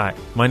 Hi,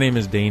 my name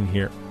is Dane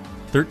here.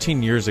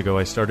 13 years ago,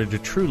 I started to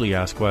truly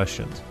ask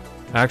questions.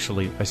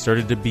 Actually, I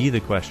started to be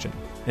the question,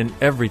 and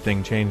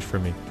everything changed for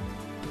me.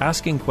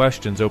 Asking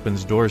questions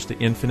opens doors to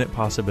infinite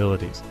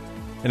possibilities.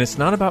 And it's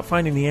not about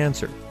finding the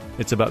answer.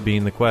 It's about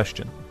being the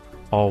question.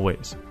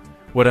 Always.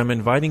 What I'm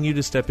inviting you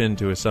to step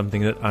into is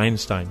something that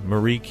Einstein,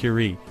 Marie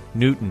Curie,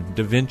 Newton,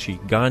 Da Vinci,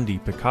 Gandhi,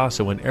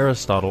 Picasso, and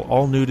Aristotle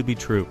all knew to be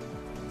true.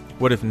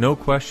 What if no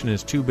question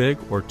is too big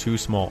or too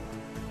small?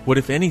 What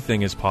if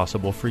anything is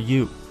possible for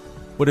you?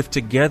 What if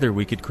together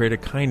we could create a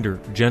kinder,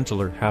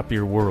 gentler,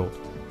 happier world?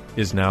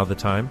 Is now the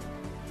time?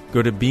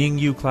 Go to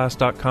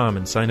beingyouclass.com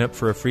and sign up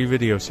for a free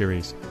video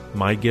series,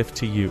 My Gift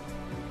to You.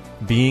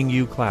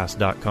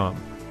 beingyouclass.com.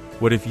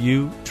 What if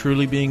you,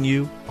 truly being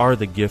you, are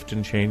the gift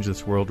and change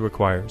this world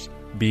requires?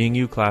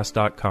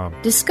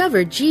 beinguclass.com.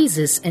 Discover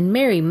Jesus and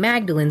Mary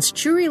Magdalene's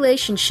true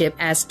relationship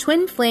as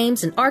twin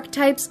flames and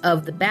archetypes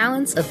of the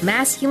balance of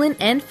masculine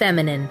and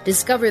feminine.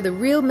 Discover the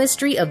real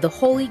mystery of the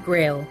Holy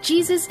Grail.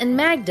 Jesus and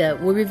Magda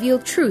will reveal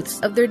truths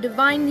of their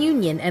divine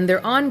union and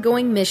their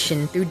ongoing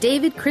mission through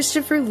David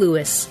Christopher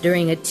Lewis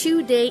during a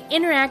 2-day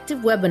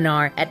interactive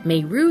webinar at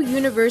Meru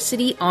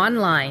University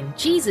Online.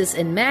 Jesus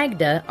and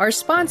Magda are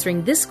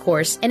sponsoring this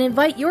course and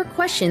invite your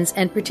questions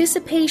and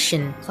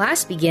participation.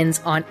 Class begins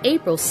on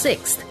April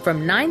 6th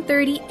from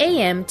 9:30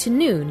 a.m. to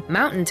noon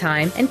Mountain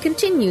Time and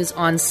continues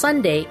on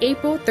Sunday,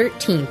 April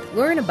 13th.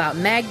 Learn about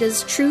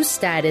Magda's true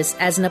status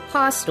as an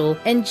apostle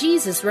and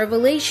Jesus'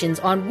 revelations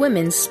on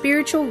women's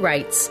spiritual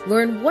rights.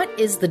 Learn what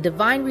is the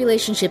divine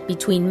relationship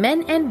between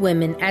men and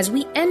women as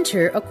we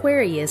enter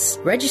Aquarius.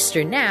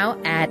 Register now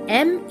at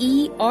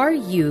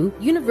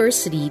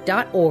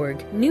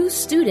meruuniversity.org. New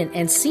student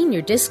and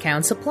senior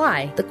discounts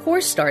apply. The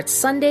course starts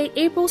Sunday,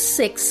 April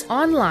 6th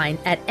online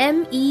at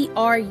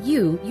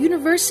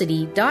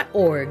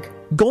meruuniversity.org.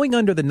 Going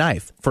under the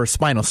knife for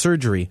spinal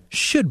surgery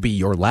should be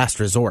your last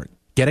resort.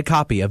 Get a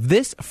copy of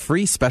this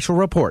free special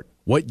report,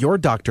 What Your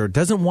Doctor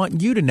Doesn't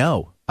Want You to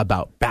Know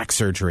About Back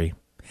Surgery.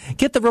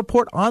 Get the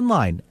report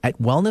online at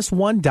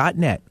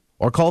wellness1.net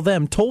or call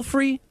them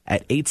toll-free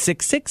at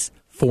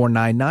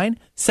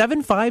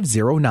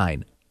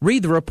 866-499-7509.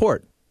 Read the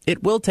report.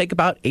 It will take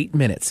about 8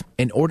 minutes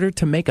in order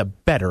to make a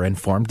better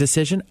informed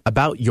decision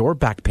about your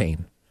back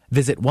pain.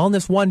 Visit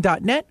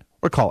wellness1.net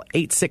or call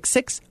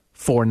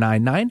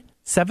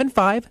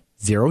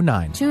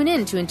 866-499-7509. Tune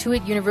in to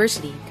Intuit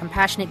University,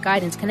 compassionate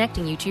guidance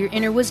connecting you to your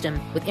inner wisdom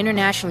with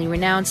internationally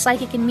renowned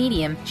psychic and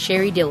medium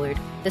Sherry Dillard,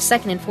 the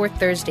second and fourth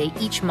Thursday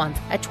each month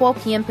at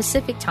 12 p.m.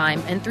 Pacific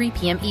Time and 3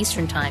 p.m.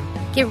 Eastern Time.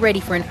 Get ready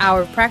for an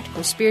hour of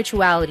practical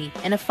spirituality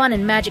and a fun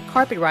and magic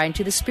carpet ride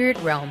into the spirit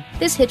realm.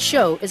 This hit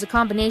show is a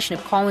combination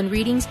of call-in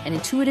readings and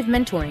intuitive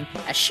mentoring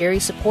as Sherry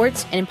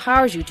supports and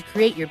empowers you to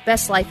create your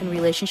best life in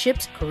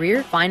relationships,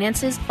 career,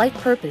 finances, life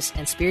purpose,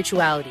 and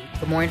spirituality.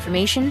 For more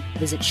information,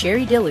 visit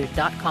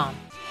sherrydillard.com.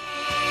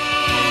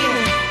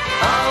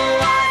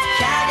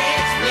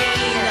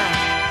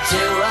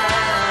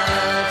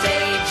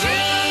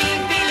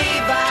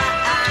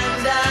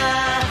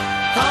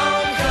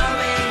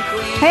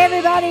 Hey,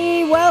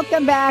 everybody.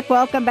 Welcome back.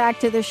 Welcome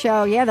back to the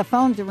show. Yeah, the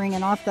phones are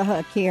ringing off the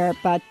hook here,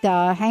 but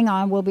hang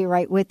on. We'll be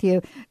right with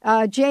you.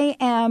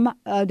 J.M.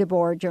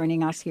 DeBord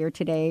joining us here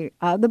today.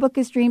 The book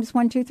is Dreams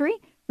 1, 2, 3.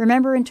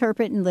 Remember,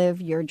 interpret, and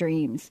live your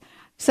dreams.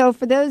 So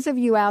for those of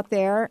you out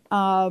there,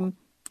 I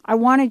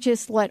want to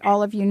just let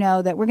all of you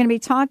know that we're going to be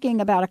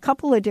talking about a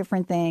couple of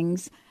different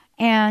things.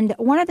 And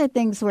one of the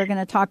things we're going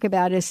to talk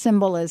about is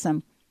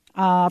symbolism.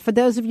 For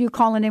those of you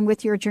calling in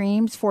with your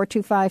dreams,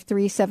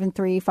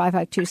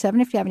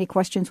 425-373-5527. If you have any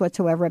questions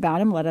whatsoever about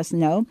them, let us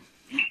know.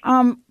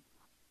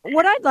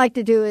 What I'd like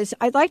to do is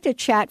I'd like to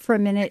chat for a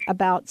minute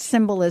about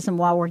symbolism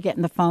while we're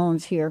getting the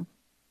phones here.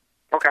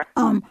 Okay.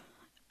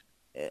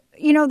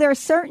 You know, there are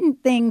certain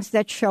things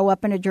that show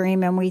up in a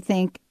dream and we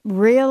think,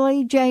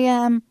 really,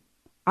 JM?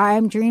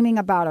 I'm dreaming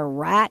about a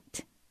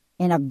rat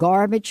in a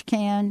garbage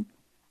can,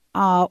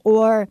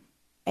 or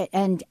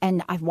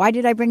why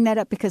did I bring that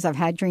up? Because I've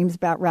had dreams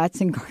about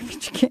rats in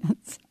garbage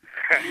cans.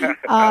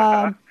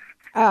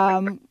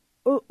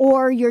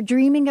 Or you're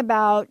dreaming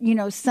about, you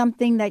know,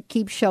 something that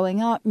keeps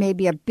showing up,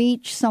 maybe a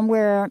beach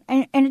somewhere,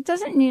 and it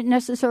doesn't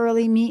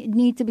necessarily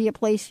need to be a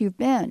place you've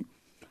been.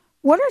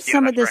 What are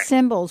some of the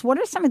symbols? What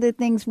are some of the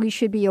things we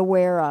should be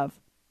aware of?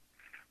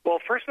 Well,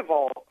 first of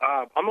all,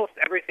 almost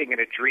everything in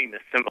a dream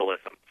is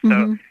symbolism.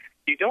 So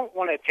you don't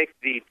want to take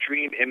the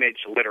dream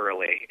image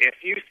literally.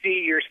 If you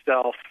see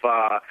yourself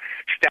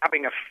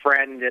stabbing a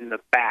friend in the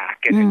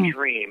back in a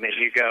dream and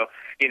you go,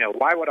 you know,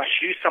 why would I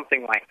do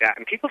something like that?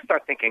 And people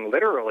start thinking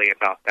literally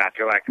about that.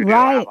 They're like, do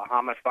I have a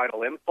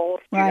homicidal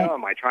impulse? You know,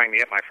 am I trying to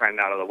get my friend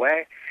out of the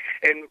way?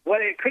 And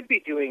what it could be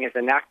doing is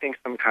enacting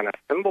some kind of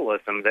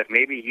symbolism that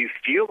maybe you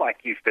feel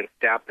like you've been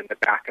stabbed in the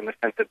back in the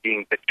sense of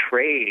being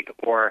betrayed,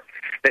 or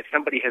that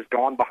somebody has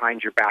gone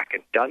behind your back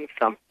and done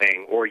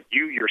something, or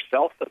you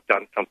yourself have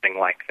done something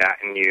like that,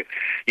 and you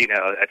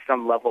know, at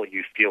some level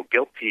you feel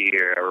guilty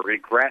or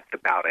regret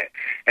about it.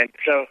 And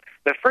so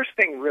the first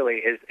thing really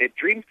is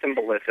dream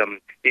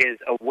symbolism is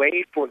a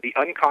way for the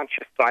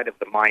unconscious side of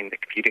the mind to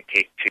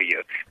communicate to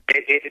you.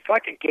 It's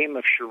like a game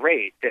of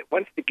charades that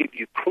wants to give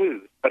you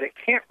clues, but it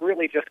can't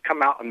really just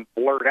come out and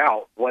blurt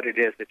out what it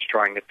is it's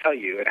trying to tell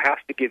you. It has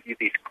to give you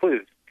these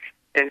clues.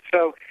 And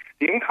so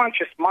the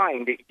unconscious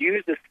mind, it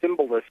uses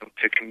symbolism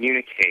to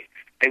communicate.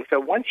 And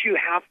so once you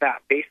have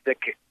that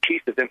basic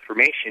piece of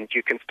information,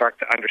 you can start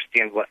to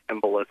understand what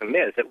symbolism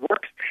is. It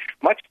works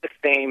much the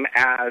same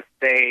as,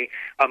 say,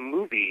 a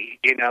movie,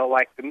 you know,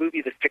 like the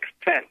movie The Sixth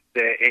Sense.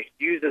 It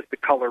uses the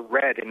color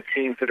red in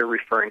scenes that are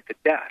referring to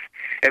death.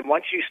 And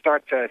once you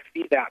start to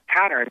see that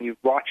pattern, you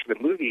watch the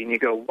movie and you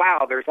go,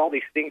 wow, there's all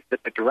these things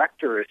that the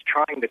director is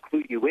trying to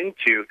clue you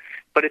into,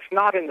 but it's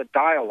not in the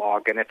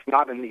dialogue and it's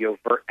not in the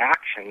overt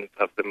actions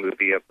of the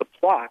movie, of the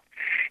plot.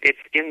 It's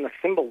in the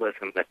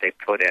symbolism that they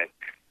put in.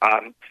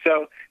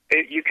 So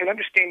you you can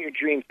understand your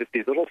dreams as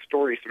these little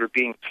stories that are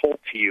being told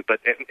to you, but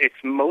it's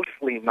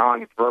mostly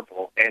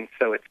nonverbal, and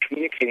so it's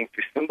communicating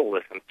through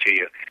symbolism to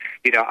you.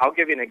 I'll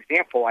give you an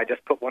example. I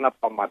just put one up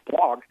on my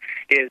blog.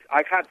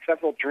 I've had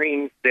several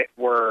dreams that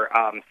were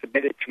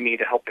submitted to me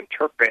to help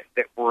interpret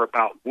that were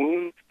about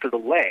wounds to the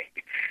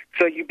leg.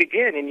 So you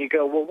begin and you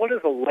go, well, what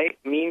does a leg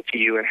mean to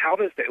you, and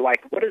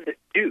what does it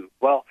do?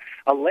 Well,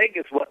 a leg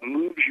is what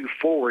moves you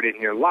forward in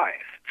your life.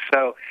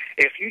 So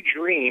if you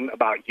dream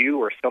about you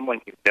or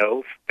someone you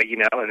know,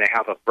 and they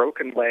have a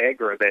broken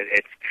leg or that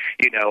it's,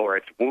 or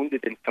it's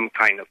wounded in some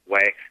kind of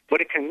way,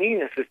 what it can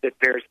mean is that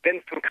there's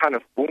been some kind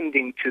of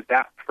wounding to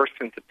that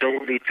person's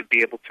ability to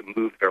be able to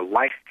move their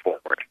life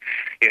forward.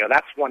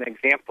 That's one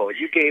example.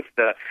 You gave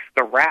the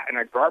rat in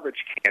a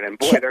garbage can, and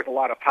boy, there's a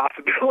lot of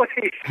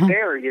possibilities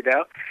there,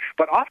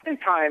 But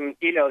oftentimes,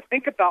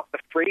 think about the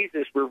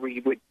phrases where we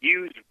would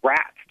use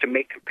rats to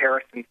make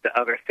comparisons to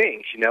other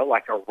things,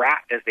 like a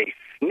rat is a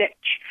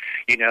snitch,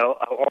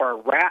 or a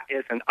rat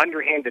is an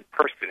underhanded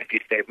person. If you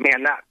say,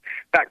 man,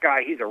 that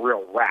guy, he's a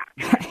real rat.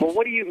 Well,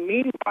 what do you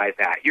mean by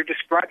that? You're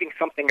describing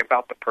something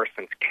about the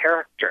person's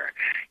character,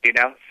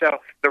 So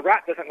the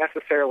rat doesn't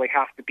necessarily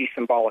have to be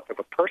symbolic of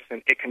a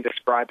person. It can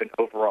describe an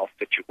overall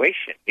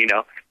situation,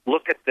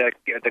 Look at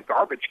the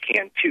garbage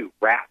can, too,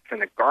 rats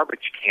in a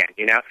garbage can,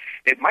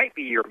 It might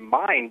be your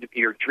mind,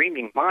 your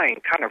dreaming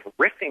mind, kind of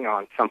riffing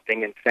on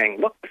something and saying,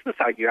 look, this is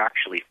how you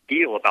actually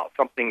feel about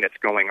something that's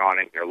going on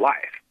in your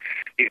life.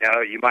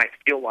 You might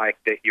feel like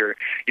that you're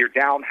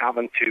down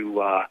having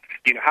to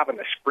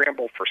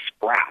scramble for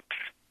scraps.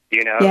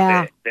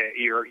 That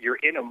you're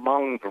in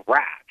among the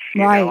rats.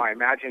 Right. I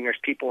imagine there's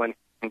people in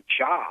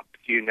jobs.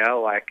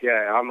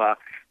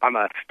 I'm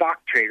a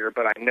stock trader,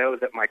 but I know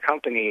that my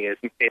company is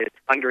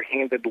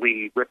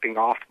underhandedly ripping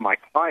off my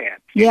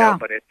clients.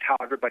 But it's how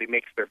everybody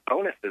makes their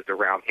bonuses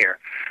around here.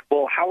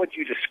 Well, how would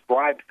you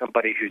describe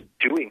somebody who's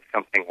doing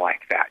something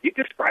like that? You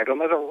describe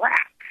them as a rat.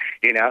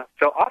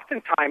 So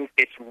oftentimes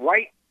it's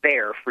right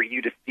there for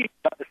you to see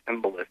what the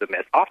symbolism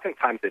is.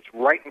 Oftentimes it's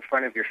right in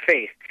front of your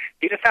face.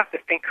 You just have to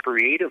think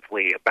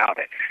creatively about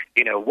it.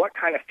 What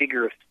kind of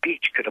figure of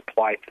speech could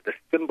apply to the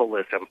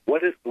symbolism?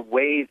 What is the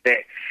way that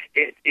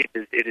it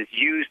is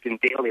used in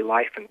daily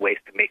life in ways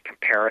to make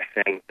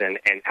comparisons and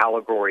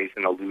allegories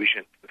and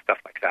allusions and stuff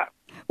like that?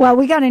 Well,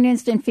 we got an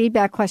instant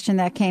feedback question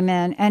that came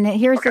in, and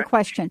here's the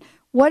question.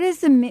 What is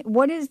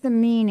the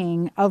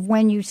meaning of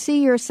when you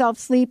see yourself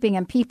sleeping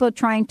and people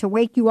trying to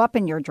wake you up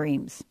in your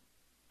dreams?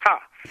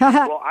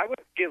 Well, I would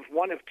give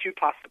one of two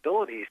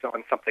possibilities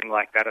on something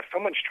like that. If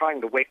someone's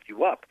trying to wake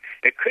you up,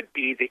 it could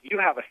be that you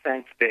have a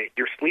sense that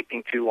you're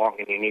sleeping too long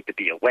and you need to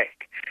be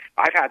awake.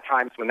 I've had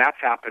times when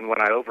that's happened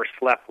when I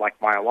overslept, like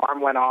my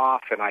alarm went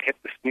off and I hit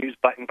the snooze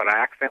button, but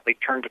I accidentally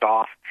turned it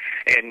off.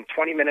 And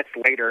 20 minutes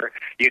later,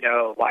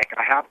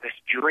 I have this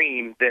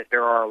dream that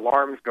there are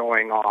alarms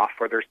going off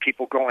or there's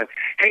people going,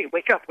 hey,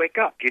 wake up,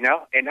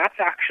 and that's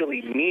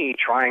actually me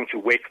trying to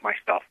wake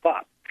myself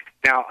up.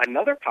 Now,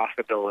 another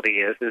possibility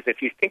is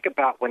if you think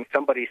about when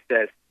somebody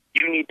says,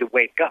 you need to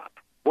wake up,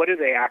 what do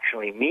they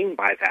actually mean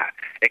by that?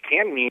 It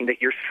can mean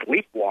that you're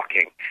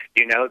sleepwalking,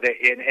 that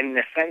in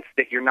the sense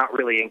that you're not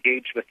really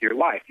engaged with your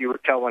life. You were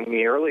telling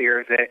me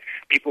earlier that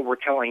people were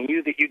telling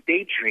you that you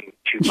daydream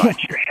too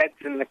much. Your head's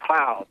in the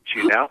clouds,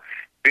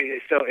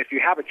 So if you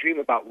have a dream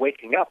about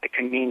waking up, it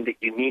can mean that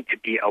you need to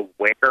be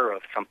aware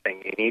of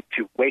something. You need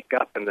to wake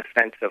up in the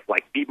sense of,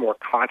 be more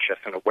conscious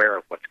and aware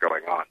of what's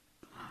going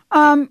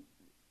on.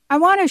 I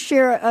want to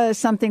share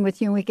something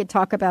with you, and we could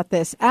talk about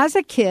this. As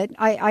a kid,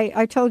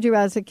 I told you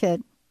as a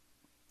kid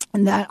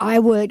that I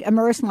would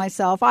immerse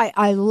myself.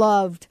 I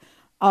loved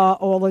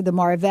all of the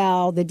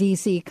Marvel, the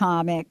DC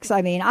comics.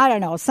 I mean, I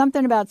don't know,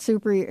 something about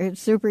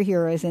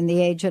superheroes in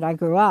the age that I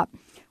grew up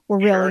were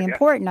really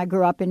important. I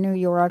grew up in New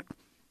York.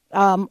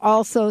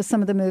 Also, some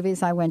of the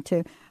movies I went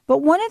to. But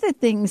one of the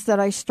things that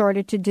I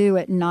started to do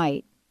at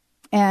night,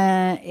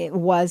 and it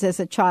was as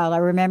a child, I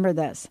remember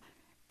this,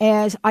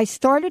 as I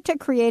started to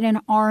create an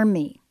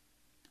army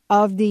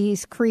of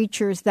these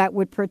creatures that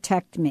would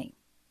protect me.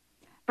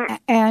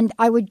 And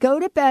I would go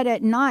to bed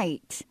at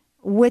night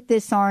with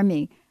this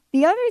army.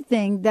 The other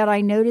thing that I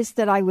noticed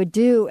that I would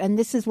do, and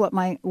this is what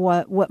my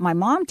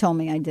mom told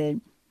me I did,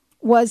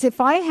 was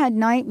if I had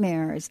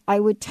nightmares, I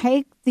would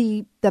take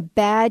the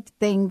bad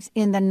things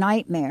in the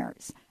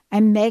nightmares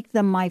and make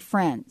them my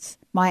friends,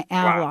 my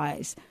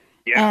allies. Wow.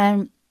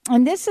 Yeah.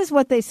 And this is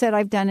what they said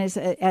I've done as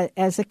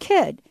a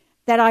kid.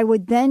 That I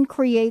would then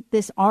create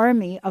this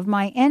army of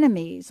my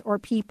enemies or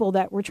people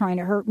that were trying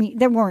to hurt me.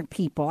 They weren't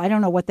people. I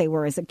don't know what they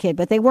were as a kid,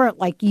 but they weren't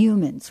like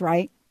humans,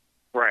 right?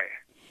 Right.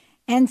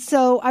 And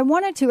so I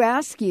wanted to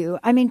ask you,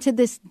 I mean, to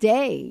this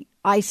day,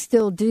 I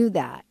still do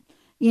that.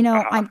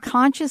 I'm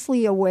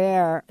consciously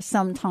aware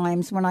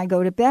sometimes when I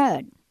go to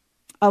bed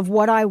of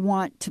what I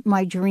want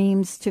my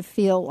dreams to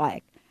feel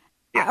like.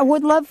 Yeah. I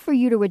would love for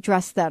you to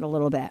address that a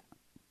little bit.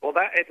 Well,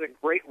 that is a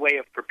great way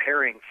of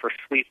preparing for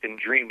sleep and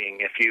dreaming.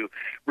 If you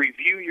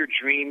review your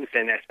dreams,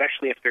 and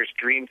especially if there's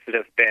dreams that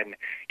have been,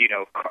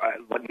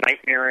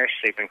 nightmarish,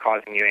 they've been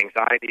causing you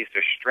anxieties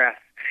or stress,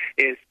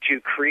 is to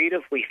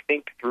creatively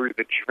think through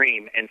the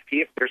dream and see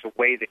if there's a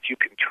way that you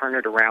can turn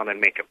it around and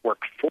make it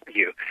work for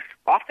you.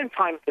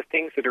 Oftentimes, the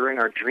things that are in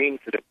our dreams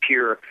that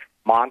appear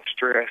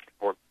monstrous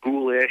or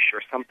ghoulish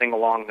or something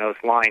along those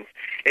lines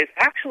is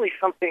actually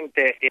something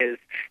that is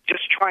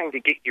just trying to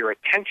get your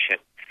attention.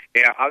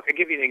 Yeah, I'll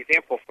give you an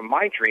example from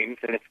my dreams,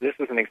 and this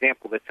is an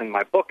example that's in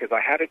my book, is I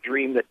had a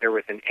dream that there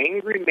was an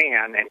angry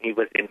man, and he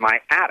was in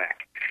my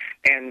attic.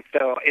 And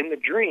so in the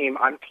dream,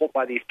 I'm told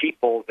by these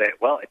people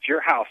that, well, it's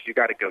your house, you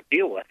got to go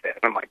deal with it.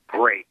 And I'm like,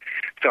 great.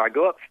 So I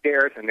go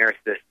upstairs, and there's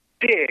this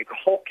big,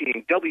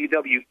 hulking,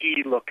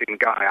 WWE-looking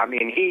guy. I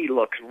mean, he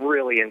looks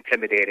really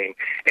intimidating,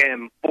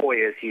 and boy,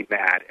 is he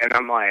mad. And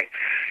I'm like,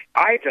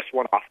 I just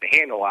went off the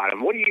handle at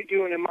him. What are you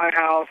doing in my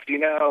house?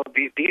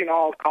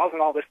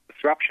 Causing all this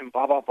disruption,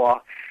 blah, blah, blah.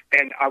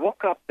 And I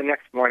woke up the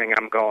next morning,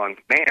 I'm going,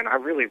 man, I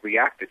really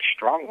reacted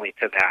strongly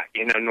to that.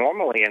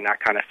 Normally in that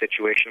kind of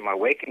situation in my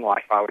waking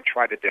life, I would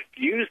try to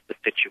diffuse the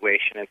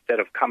situation instead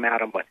of come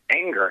at him with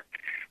anger.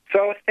 So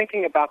I was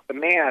thinking about the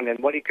man and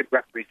what he could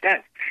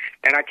represent.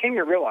 And I came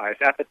to realize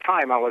at the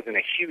time I was in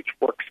a huge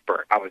work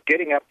spurt. I was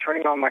getting up,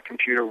 turning on my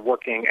computer,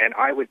 working, and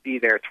I would be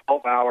there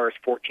 12 hours,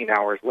 14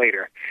 hours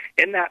later.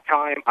 In that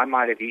time, I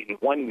might have eaten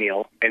one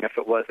meal, and if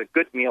it was a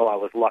good meal, I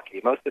was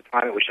lucky. Most of the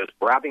time, it was just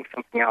grabbing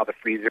something out of the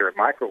freezer and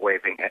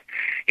microwaving it.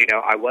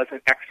 I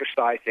wasn't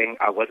exercising.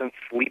 I wasn't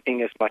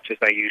sleeping as much as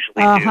I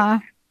usually do.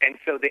 And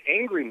so the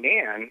angry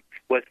man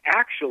was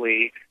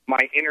actually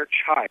my inner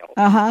child.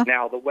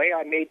 Now, the way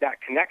I made that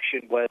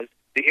connection was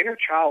the inner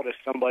child is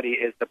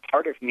the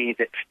part of me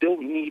that still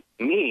needs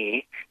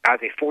me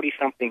as a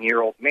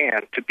 40-something-year-old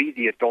man to be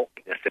the adult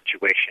in this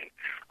situation.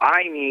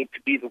 I need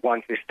to be the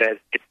one who says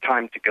it's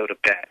time to go to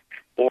bed,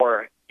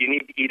 or you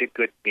need to eat a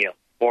good meal,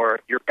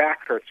 or your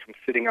back hurts from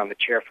sitting on the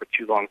chair for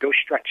too long, go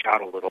stretch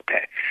out a little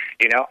bit.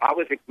 I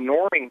was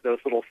ignoring those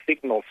little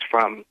signals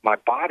from my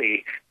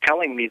body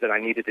telling me that I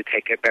needed to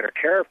take better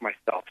care of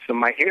myself. So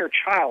my inner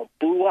child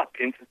blew up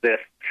into this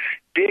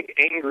big,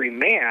 angry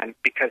man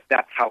because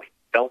that's how he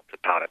felt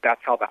about it.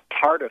 That's how that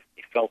part of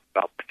me felt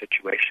about the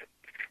situation.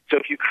 So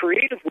if you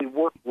creatively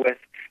work with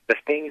the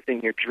things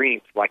in your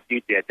dreams like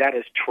you did, that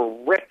is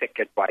terrific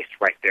advice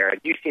right there.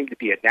 And you seem to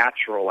be a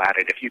natural at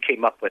it. If you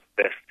came up with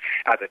this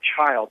as a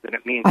child, then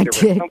it means there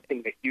was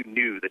something that you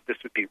knew that this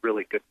would be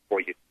really good for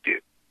you to do.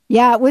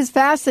 Yeah, it was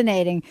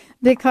fascinating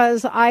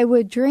because I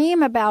would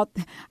dream about,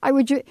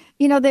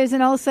 there's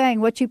an old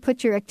saying, what you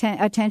put your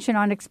attention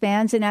on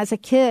expands. And as a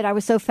kid, I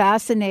was so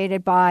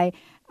fascinated by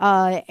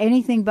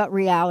anything but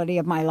reality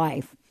of my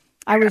life.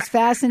 I was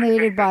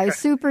fascinated by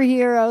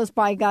superheroes,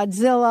 by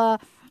Godzilla,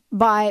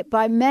 by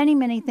many,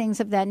 many things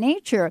of that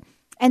nature.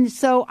 And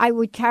so I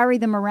would carry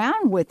them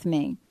around with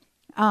me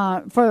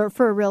for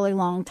a really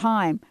long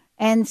time.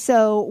 And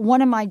so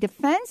one of my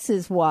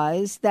defenses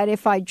was that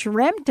if I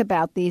dreamt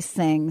about these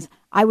things,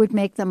 I would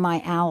make them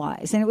my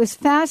allies. And it was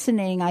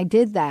fascinating. I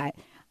did that.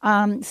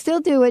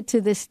 Still do it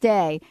to this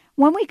day.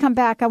 When we come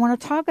back, I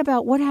want to talk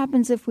about what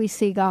happens if we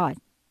see God.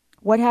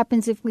 What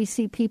happens if we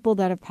see people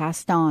that have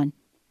passed on?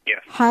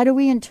 Yes. How do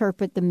we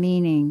interpret the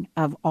meaning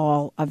of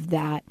all of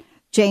that?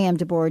 J.M.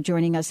 DeBord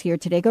joining us here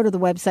today. Go to the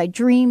website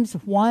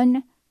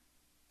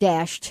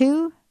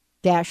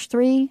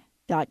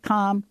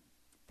dreams1-2-3.com.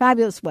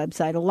 Fabulous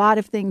website. A lot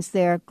of things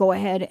there. Go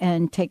ahead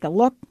and take a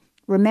look.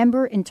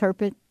 Remember,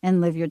 interpret,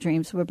 and live your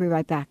dreams. We'll be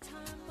right back.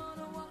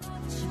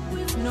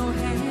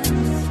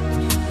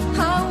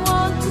 I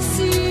want to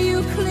see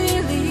you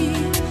clearly.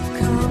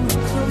 Come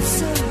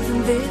closer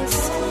than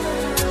this.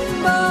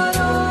 But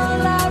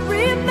all I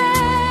remember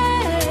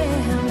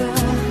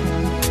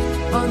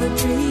are the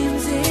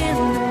dreams in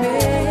the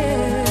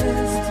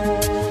mist.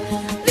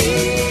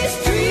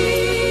 These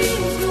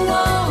dreams go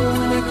on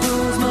when I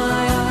close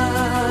my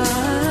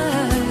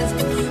eyes.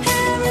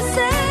 Every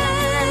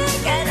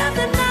second of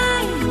the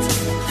night,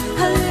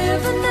 I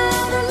live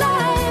another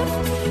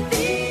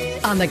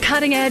life. On the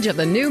cutting edge of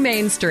the new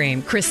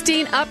mainstream,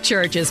 Christine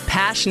Upchurch is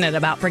passionate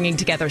about bringing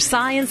together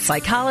science,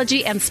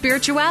 psychology, and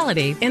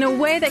spirituality in a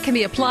way that can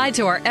be applied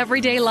to our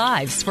everyday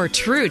lives for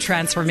true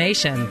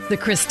transformation. The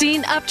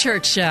Christine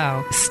Upchurch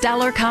Show,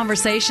 stellar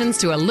conversations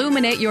to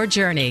illuminate your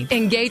journey,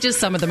 engages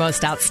some of the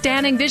most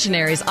outstanding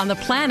visionaries on the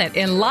planet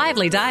in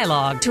lively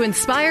dialogue to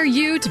inspire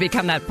you to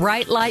become that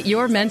bright light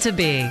you're meant to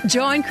be.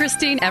 Join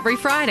Christine every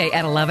Friday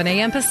at 11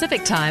 a.m.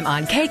 Pacific Time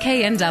on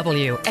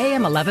KKNW,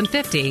 AM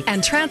 1150,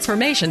 and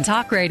Transformation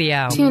Talk Talk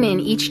Radio. Tune in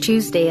each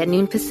Tuesday at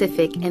noon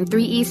Pacific and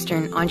 3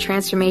 Eastern on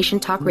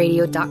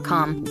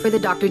TransformationTalkRadio.com for the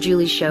Dr.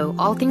 Julie Show,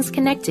 All Things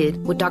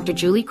Connected with Dr.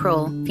 Julie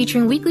Kroll,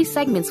 featuring weekly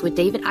segments with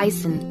David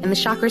Eisen and the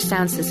Chakra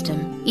Sound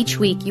System. Each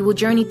week, you will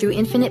journey through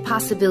infinite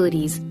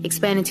possibilities,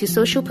 expand into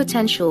social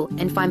potential,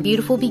 and find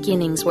beautiful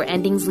beginnings where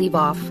endings leave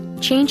off.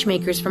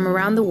 Changemakers from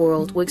around the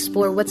world will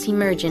explore what's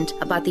emergent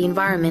about the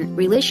environment,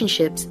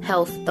 relationships,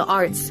 health, the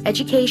arts,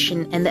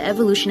 education, and the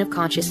evolution of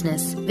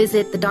consciousness.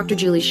 Visit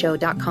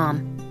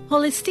thedrjulieshow.com.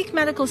 Holistic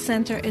Medical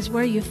Center is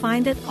where you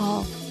find it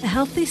all. A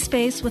healthy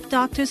space with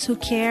doctors who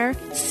care,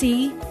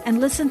 see, and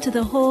listen to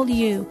the whole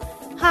you.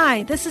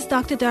 Hi, this is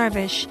Dr.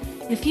 Darvish.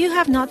 If you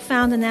have not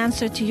found an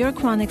answer to your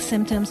chronic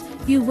symptoms,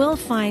 you will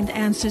find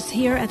answers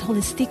here at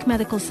Holistic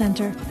Medical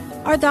Center.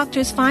 Our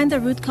doctors find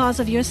the root cause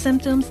of your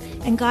symptoms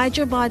and guide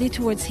your body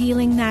towards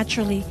healing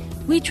naturally.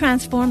 We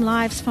transform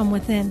lives from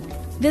within.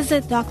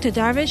 Visit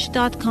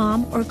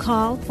drdarvish.com or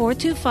call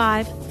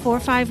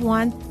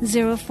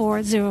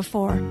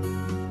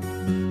 425-451-0404.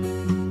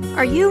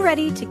 Are you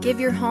ready to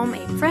give your home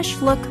a fresh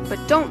look but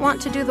don't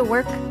want to do the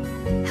work?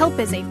 Help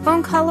is a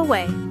phone call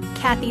away.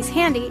 Kathy's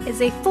Handy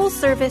is a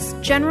full-service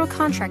general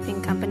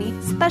contracting company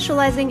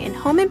specializing in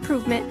home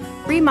improvement,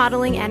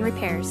 remodeling, and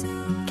repairs.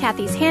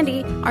 Kathy's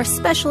Handy are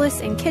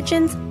specialists in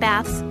kitchens,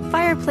 baths,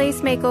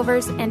 fireplace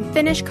makeovers, and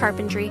finish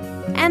carpentry,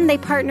 and they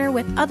partner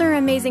with other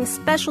amazing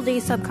specialty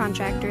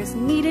subcontractors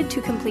needed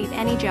to complete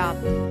any job.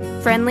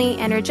 Friendly,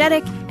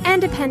 energetic,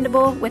 and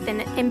dependable with an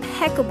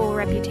impeccable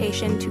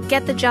reputation to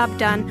get the job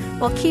done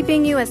while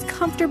keeping you as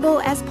comfortable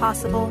as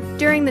possible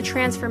during the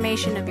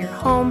transformation of your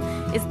home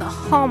is the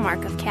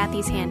hallmark of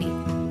Kathy's Handy.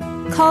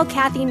 Call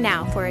Kathy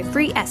now for a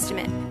free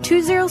estimate.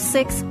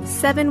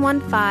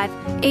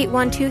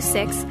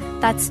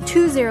 206-715-8126. That's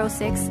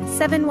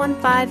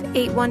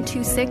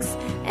 206-715-8126.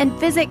 And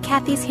visit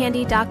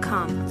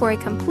kathyshandy.com for a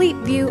complete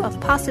view of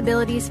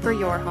possibilities for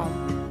your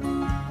home.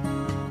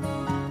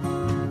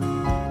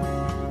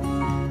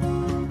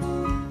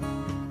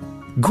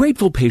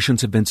 Grateful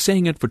patients have been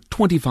saying it for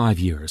 25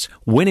 years.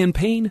 When in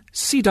pain,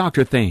 see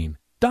Dr. Thane.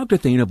 Dr.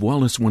 Thane of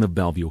Wellness One of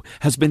Bellevue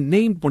has been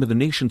named one of the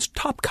nation's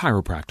top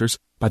chiropractors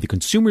by the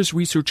Consumers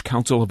Research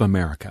Council of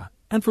America,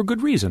 and for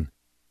good reason.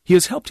 He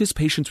has helped his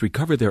patients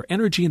recover their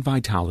energy and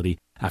vitality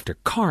after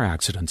car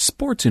accidents,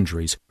 sports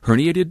injuries,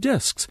 herniated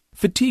discs,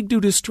 fatigue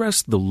due to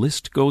stress, the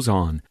list goes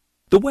on.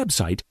 The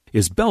website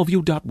is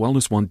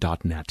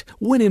bellevue.wellness1.net.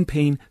 When in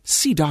pain,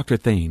 see Dr.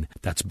 Thane.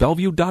 That's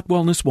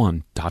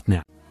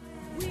bellevue.wellness1.net.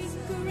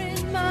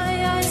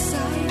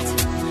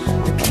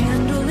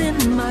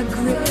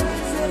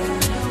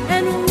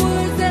 And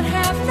words that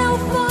have no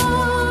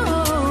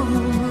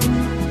form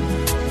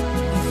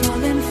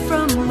falling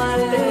from my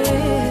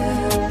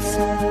lips.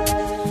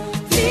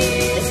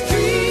 These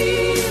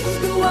dreams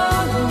go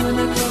on when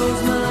I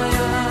close my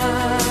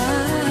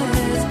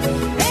eyes.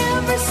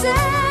 Every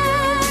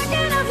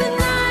second of the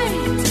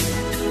night,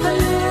 I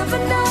live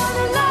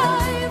another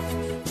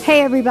life.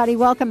 Hey, everybody.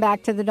 Welcome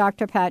back to the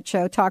Dr. Pat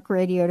Show, Talk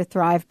Radio to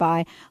Thrive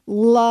By.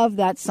 Love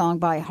that song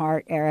by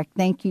heart, Eric.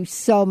 Thank you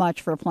so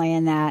much for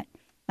playing that.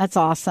 That's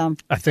awesome.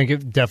 I think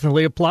it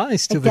definitely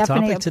applies to the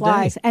topic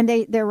today. And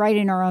they're right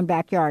in our own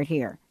backyard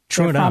here.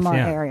 True they're enough, from our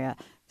yeah. area.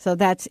 So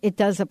it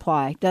does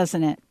apply,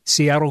 doesn't it?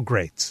 Seattle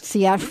greats.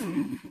 Seattle,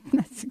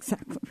 that's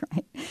exactly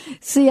right.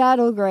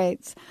 Seattle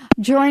greats.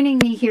 Joining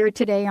me here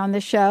today on the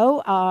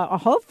show,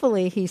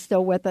 hopefully he's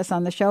still with us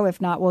on the show.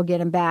 If not, we'll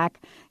get him back,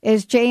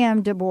 is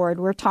J.M. DeBord.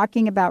 We're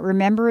talking about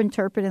remember,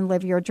 interpret, and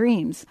live your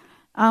dreams.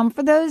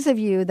 For those of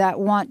you that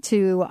want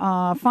to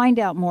find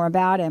out more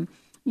about him,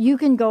 you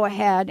can go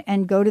ahead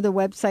and go to the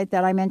website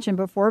that I mentioned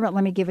before, but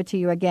let me give it to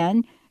you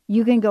again.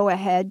 You can go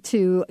ahead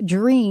to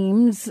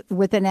dreams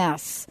with an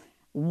S,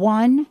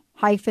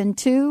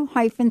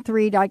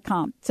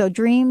 1-2-3.com. So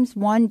dreams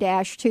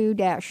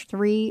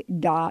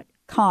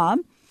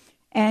 1-2-3.com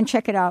and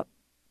check it out.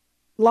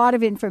 A lot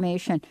of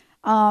information.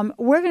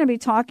 We're going to be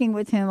talking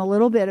with him a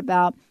little bit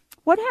about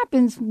what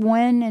happens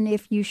when and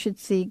if you should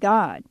see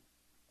God.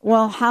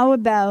 Well, how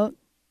about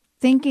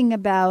thinking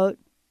about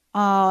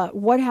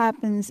what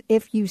happens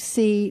if you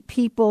see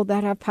people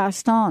that have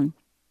passed on?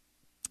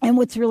 And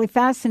what's really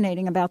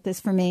fascinating about this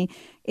for me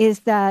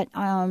is that,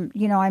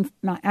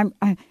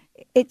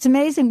 it's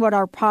amazing what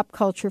our pop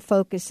culture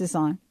focuses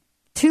on.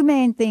 Two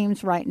main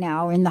themes right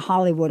now in the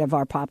Hollywood of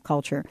our pop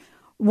culture.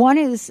 One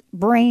is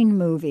brain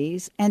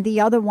movies, and the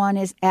other one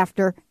is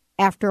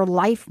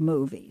afterlife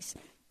movies.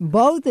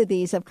 Both of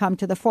these have come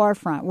to the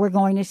forefront. We're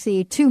going to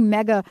see two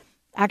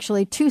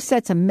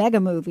sets of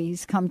mega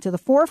movies come to the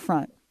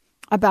forefront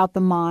about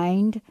the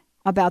mind,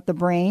 about the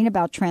brain,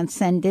 about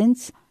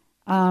transcendence,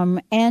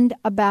 and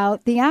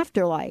about the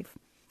afterlife.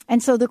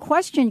 And so the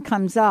question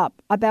comes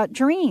up about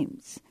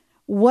dreams.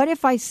 What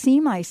if I see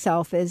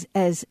myself as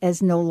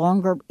no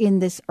longer in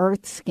this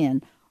earth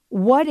skin?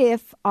 What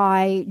if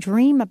I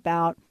dream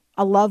about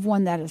a loved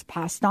one that has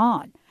passed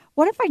on?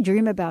 What if I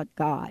dream about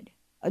God?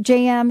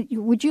 JM,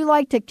 would you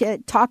like to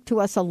talk to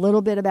us a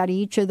little bit about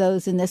each of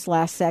those in this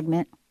last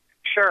segment?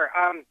 Sure.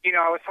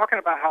 I was talking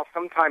about how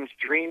sometimes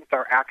dreams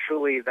are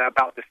actually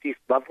about deceased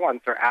loved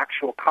ones or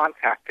actual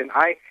contact, and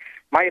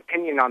my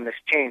opinion on this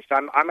changed.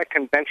 I'm a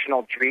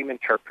conventional dream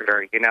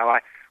interpreter.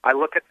 I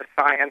look at the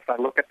science,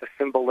 I look at the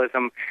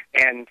symbolism,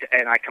 and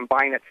I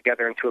combine it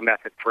together into a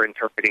method for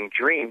interpreting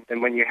dreams.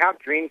 And when you have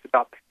dreams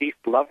about deceased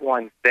loved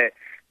ones that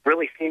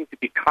really seem to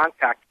be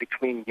contact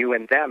between you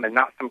and them and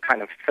not some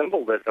kind of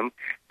symbolism,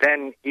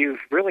 then you've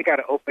really got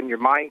to open your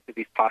mind to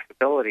these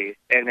possibilities.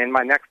 And in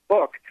my next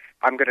book,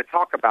 I'm going to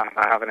talk about,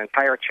 I have an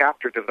entire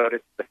chapter devoted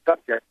to the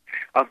subject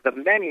of the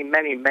many,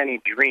 many, many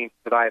dreams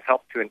that I have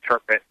helped to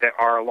interpret that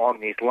are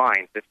along these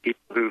lines. It's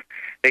people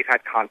they've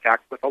had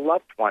contact with a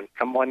loved one,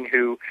 someone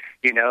who,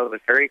 was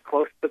very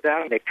close to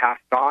them, they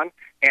passed on,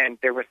 and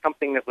there was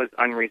something that was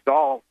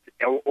unresolved,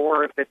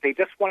 or that they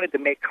just wanted to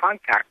make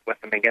contact with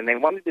them again. They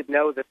wanted to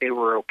know that they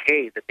were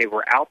okay, that they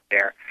were out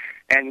there.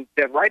 And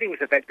the writings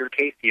of Edgar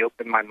Cayce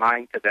opened my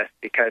mind to this,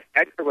 because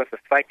Edgar was a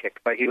psychic,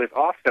 but he was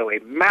also a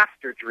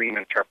master dream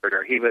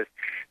interpreter. He was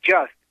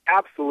just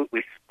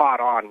absolutely spot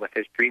on with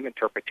his dream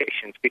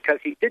interpretations, because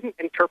he didn't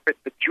interpret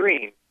the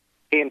dream.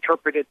 He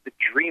interpreted the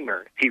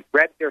dreamers. He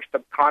read their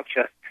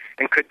subconscious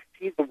and could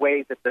see the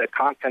way that the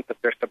content of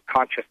their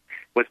subconscious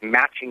was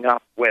matching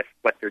up with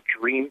what their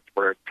dreams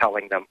were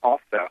telling them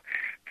also.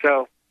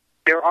 So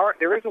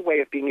there is a way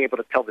of being able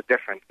to tell the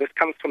difference. This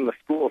comes from the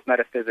School of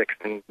Metaphysics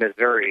in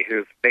Missouri,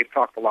 they've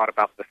talked a lot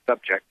about the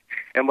subject.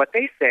 And what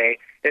they say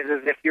is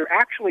if you're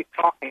actually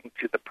talking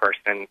to the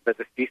person, the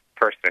deceased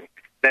person,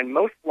 then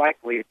most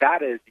likely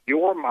that is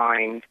your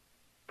mind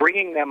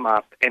bringing them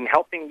up and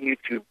helping you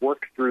to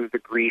work through the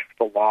grief,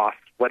 the loss,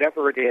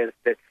 whatever it is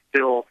that's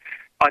still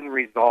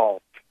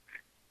unresolved.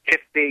 If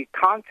they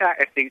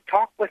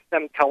talk with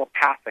them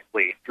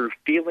telepathically through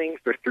feelings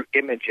or through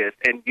images,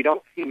 and you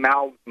don't see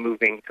mouths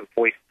moving to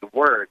voice the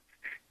words,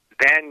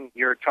 then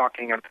you're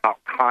talking about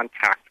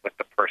contact with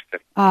the person.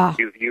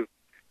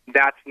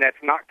 That's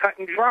not cut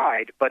and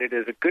dried, but it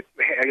is a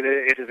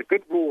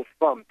good rule of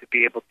thumb to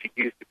be able to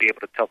use to be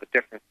able to tell the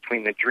difference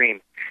between the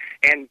dreams.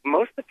 And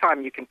most of the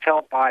time, you can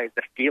tell by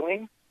the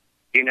feeling,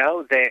 and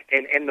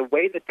the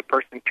way that the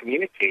person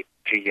communicates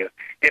to you.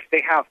 If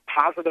they have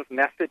positive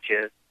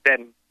messages,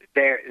 then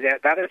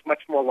that is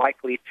much more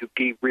likely to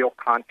be real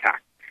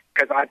contact.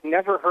 Because I've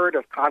never heard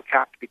of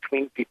contact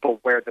between people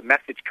where the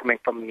message coming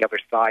from the other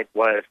side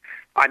was,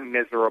 I'm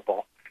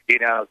miserable.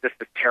 This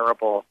is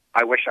terrible.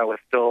 I wish I was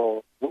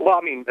still,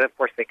 of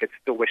course they could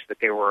still wish that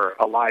they were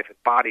alive in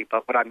body,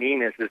 but what I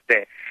mean is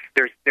that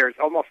there's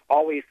almost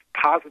always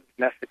positive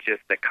messages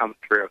that come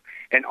through.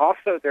 And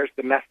also there's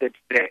the message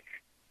that,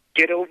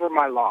 get over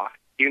my loss.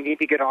 You need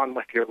to get on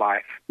with your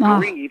life.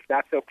 Grieve,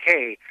 that's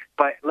okay,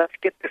 but let's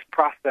get this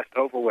process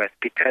over with,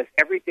 because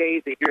every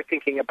day that you're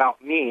thinking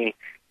about me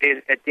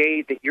is a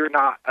day that you're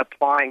not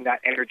applying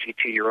that energy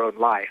to your own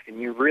life,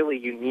 and you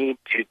need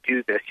to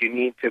do this. You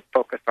need to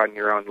focus on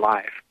your own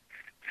life.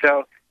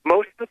 So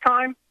most of the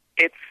time,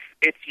 it's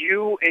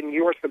you and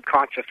your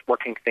subconscious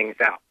working things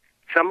out.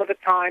 Some of the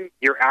time,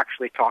 you're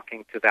actually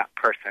talking to that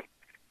person.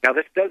 Now,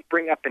 this does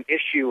bring up an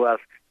issue of,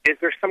 is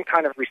there some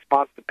kind of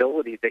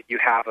responsibility that you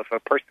have if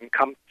a person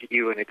comes to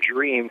you in a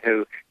dream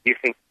who you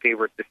think they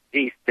were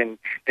deceased? And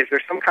is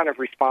there some kind of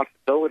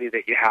responsibility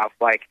that you have,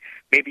 like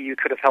maybe you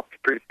could have helped to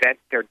prevent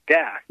their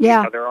death?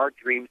 Yeah. There are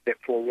dreams that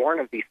forewarn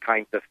of these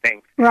kinds of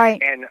things.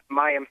 Right. And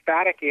my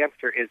emphatic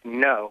answer is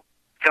no.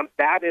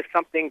 That is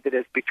something that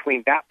is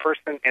between that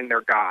person and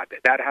their God.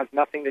 That has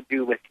nothing to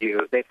do with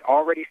you. It's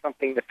already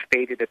something that's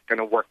fated. It's going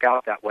to work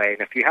out that way.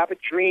 And if you have a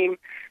dream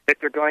that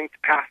they're going to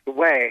pass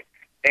away,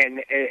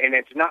 and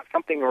it's not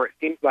something where it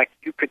seems like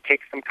you could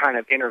take some kind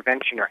of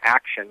intervention or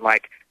action,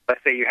 like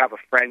let's say you have a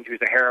friend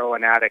who's a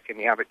heroin addict and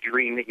you have a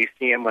dream that you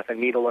see him with a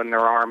needle in their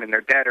arm and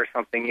they're dead or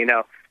something,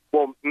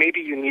 well, maybe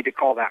you need to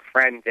call that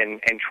friend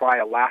and try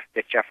a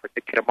last-ditch effort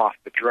to get him off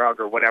the drug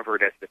or whatever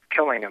it is that's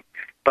killing him.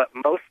 But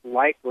most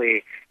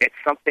likely it's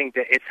something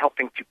that it's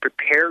helping to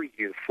prepare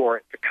you for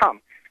it to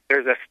come.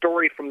 There's a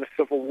story from the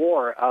Civil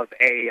War of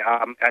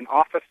an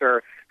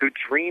officer who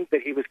dreamed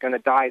that he was going to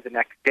die the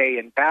next day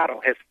in battle.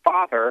 His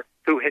father,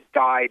 who had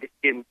died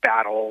in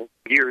battle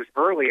years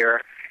earlier,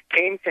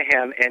 came to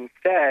him and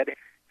said,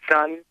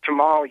 son,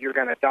 tomorrow you're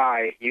going to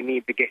die. You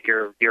need to get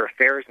your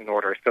affairs in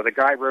order. So the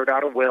guy wrote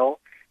out a will,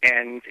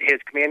 and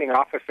his commanding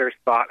officers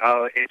thought,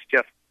 oh, it's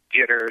just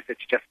jitters,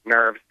 it's just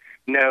nerves.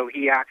 No,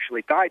 he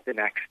actually died the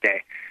next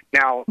day.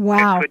 Now,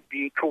 wow. It could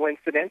be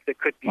coincidence. It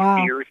could be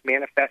fears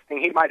manifesting.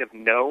 He might have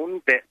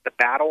known that the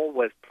battle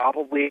was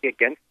probably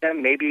against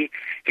him. Maybe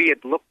he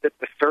had looked at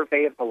the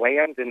survey of the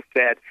land and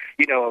said,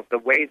 of the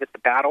way that the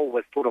battle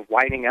was sort of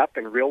lining up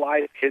and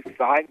realized his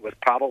side was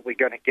probably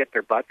going to get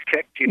their butts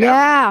kicked,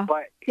 Yeah.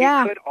 But he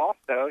could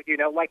also,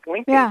 like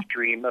Lincoln's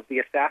dream of the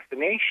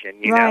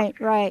assassination,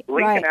 Right.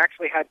 Lincoln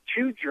actually had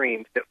two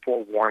dreams that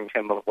forewarned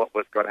him of what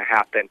was going to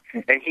happen,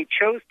 and he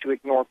chose to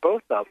ignore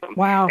both of them.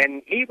 Wow.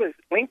 And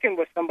Lincoln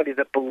was somebody somebody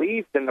that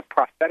believed in the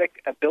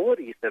prophetic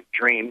abilities of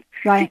dreams.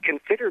 Right. He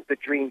considered the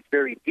dreams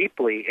very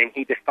deeply, and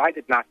he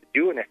decided not to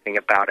do anything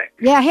about it.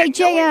 Yeah, hey, And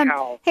JM,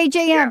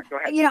 Yeah, go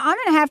ahead. I'm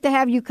going to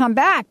have you come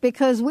back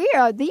because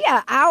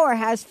the hour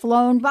has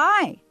flown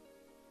by.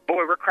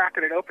 Boy, we're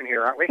cracking it open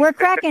here, aren't we? We're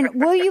cracking.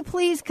 Will you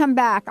please come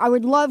back? I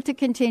would love to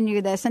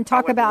continue this and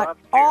talk about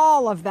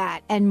all of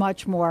that and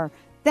much more.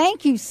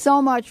 Thank you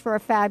so much for a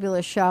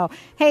fabulous show.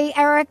 Hey,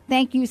 Eric,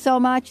 thank you so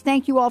much.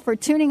 Thank you all for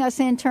tuning us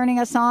in, turning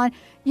us on.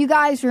 You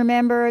guys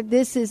remember,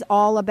 this is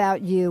all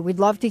about you. We'd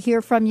love to hear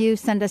from you.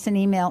 Send us an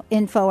email,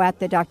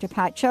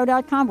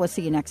 info@thedrpatshow.com. We'll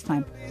see you next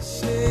time.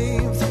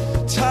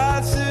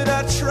 Tides that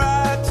I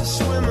tried to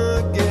swim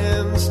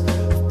against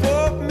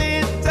brought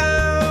me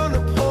down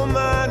upon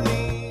my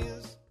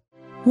knees.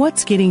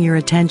 What's getting your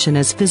attention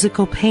as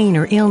physical pain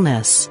or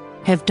illness?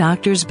 Have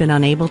doctors been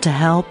unable to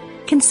help?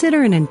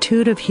 Consider an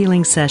intuitive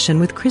healing session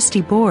with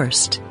Christy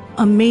Borst.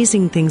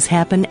 Amazing things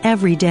happen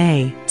every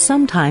day,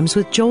 sometimes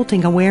with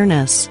jolting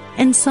awareness,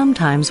 and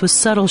sometimes with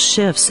subtle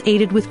shifts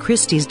aided with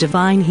Christy's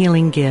divine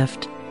healing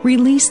gift.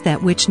 Release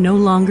that which no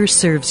longer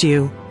serves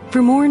you.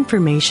 For more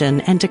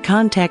information and to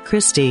contact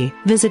Christy,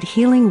 visit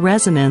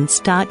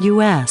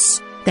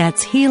healingresonance.us.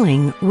 That's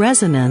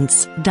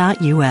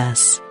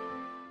healingresonance.us.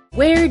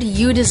 Where do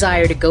you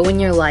desire to go in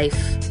your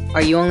life?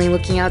 Are you only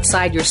looking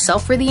outside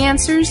yourself for the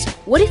answers?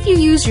 What if you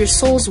use your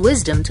soul's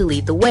wisdom to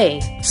lead the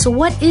way? So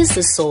what is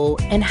the soul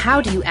and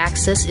how do you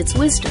access its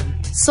wisdom?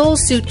 Soul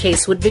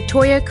Suitcase with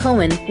Victoria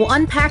Cohen will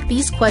unpack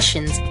these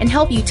questions and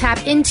help you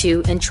tap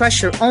into and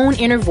trust your own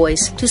inner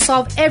voice to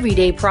solve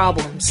everyday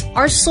problems.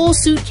 Our Soul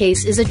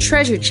Suitcase is a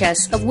treasure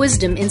chest of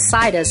wisdom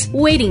inside us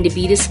waiting to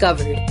be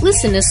discovered.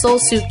 Listen to Soul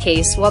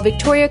Suitcase while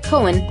Victoria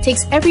Cohen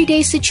takes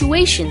everyday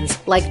situations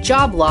like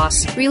job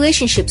loss,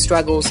 relationship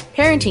struggles,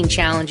 parenting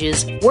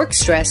challenges, work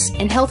stress,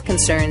 and health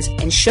concerns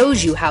and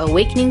shows you how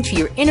awakening to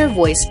your inner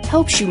voice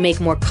helps you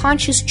make more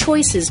conscious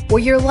choices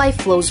where your life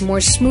flows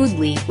more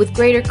smoothly with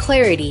greater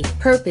clarity,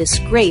 purpose,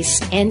 grace,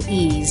 and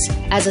ease.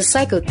 As a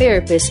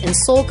psychotherapist and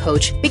soul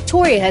coach,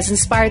 Victoria has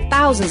inspired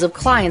thousands of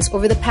clients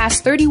over the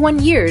past 31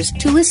 years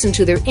to listen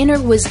to their inner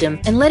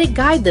wisdom and let it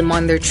guide them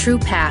on their true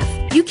path.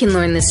 You can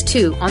learn this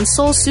too on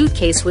Soul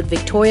Suitcase with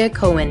Victoria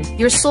Cohen.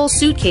 Your soul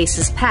suitcase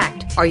is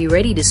packed. Are you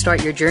ready to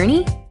start your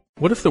journey?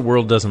 What if the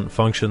world doesn't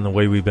function the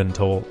way we've been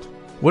told?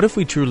 What if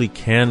we truly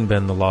can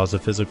bend the laws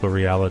of physical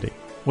reality?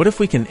 What if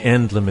we can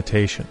end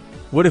limitation?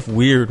 What if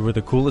weird were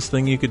the coolest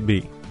thing you could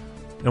be?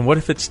 And what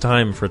if it's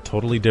time for a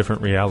totally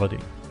different reality?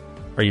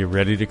 Are you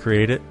ready to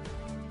create it?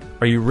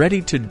 Are you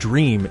ready to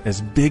dream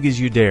as big as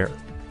you dare?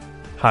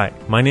 Hi,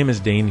 my name is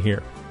Dane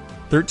here.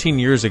 13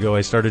 years ago,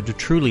 I started to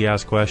truly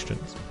ask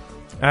questions.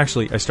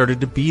 Actually, I started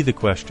to be the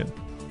question,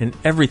 and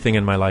everything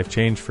in my life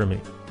changed for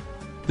me.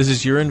 This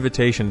is your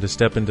invitation to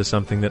step into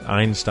something that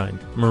Einstein,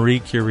 Marie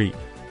Curie,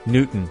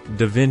 Newton,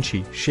 Da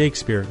Vinci,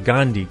 Shakespeare,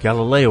 Gandhi,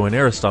 Galileo, and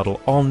Aristotle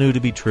all knew to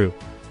be true.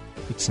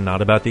 It's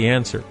not about the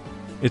answer.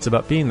 It's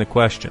about being the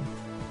question.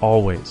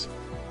 Always.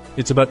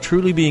 It's about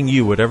truly being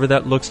you, whatever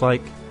that looks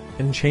like,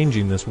 and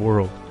changing this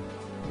world.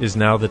 Is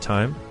now the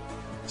time?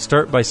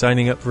 Start by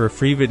signing up for a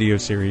free video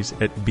series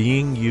at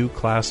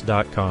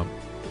beingyouclass.com.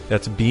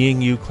 That's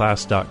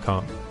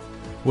beingyouclass.com.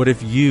 What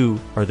if you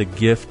are the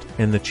gift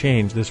and the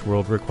change this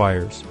world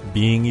requires?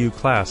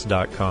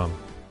 beingyouclass.com.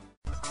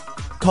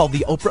 Called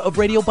the Oprah of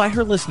radio by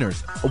her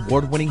listeners,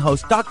 award-winning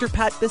host Dr.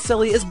 Pat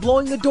Baccili is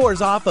blowing the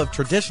doors off of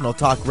traditional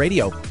talk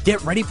radio.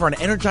 Get ready for an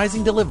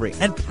energizing delivery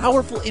and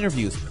powerful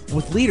interviews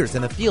with leaders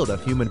in the field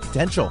of human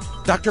potential.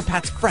 Dr.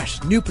 Pat's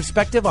fresh, new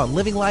perspective on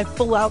living life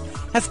full out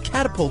has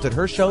catapulted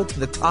her show to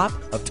the top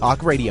of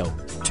talk radio.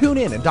 Tune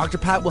in and Dr.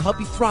 Pat will help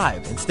you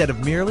thrive instead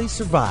of merely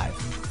survive.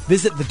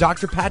 Visit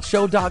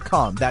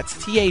thedrpatshow.com. That's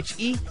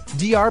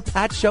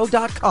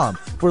THEDRPatshow.com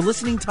for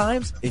listening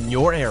times in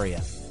your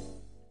area.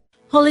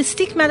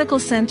 Holistic Medical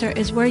Center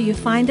is where you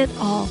find it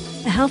all.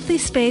 A healthy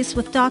space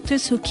with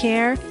doctors who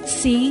care,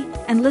 see,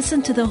 and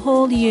listen to the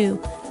whole you.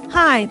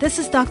 Hi, this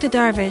is Dr.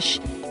 Darvish.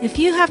 If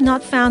you have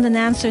not found an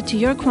answer to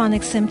your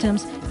chronic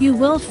symptoms, you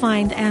will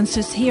find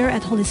answers here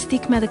at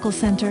Holistic Medical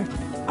Center.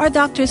 Our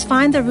doctors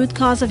find the root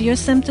cause of your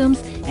symptoms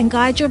and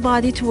guide your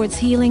body towards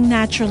healing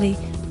naturally.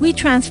 We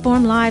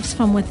transform lives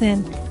from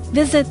within.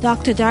 Visit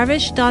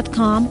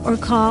drdarvish.com or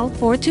call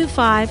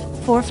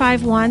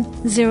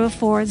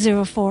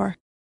 425-451-0404.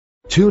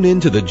 Tune in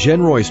to The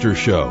Jen Royster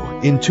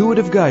Show,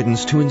 intuitive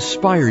guidance to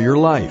inspire your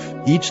life,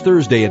 each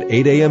Thursday at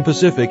 8 a.m.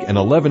 Pacific and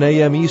 11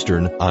 a.m.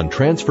 Eastern on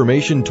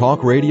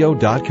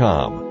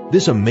TransformationTalkRadio.com.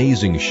 This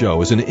amazing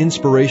show is an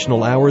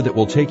inspirational hour that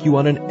will take you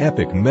on an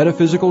epic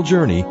metaphysical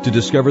journey to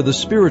discover the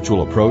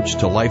spiritual approach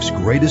to life's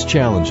greatest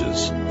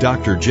challenges.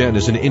 Dr. Jen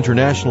is an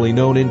internationally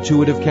known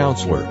intuitive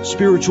counselor,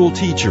 spiritual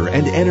teacher,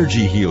 and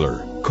energy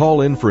healer.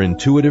 Call in for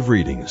intuitive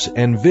readings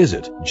and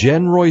visit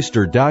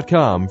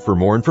JenRoyster.com for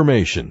more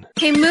information.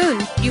 Hey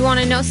Moon, you want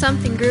to know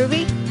something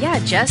groovy? Yeah,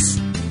 Jess.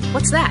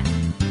 What's that?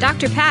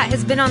 Dr. Pat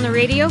has been on the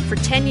radio for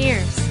 10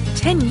 years.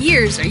 10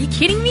 years? Are you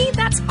kidding me?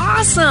 That's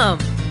awesome!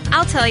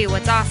 I'll tell you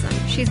what's awesome.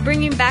 She's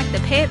bringing back the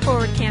Pay It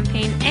Forward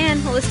campaign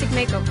and Holistic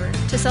Makeover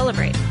to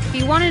celebrate. If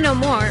you want to know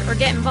more or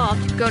get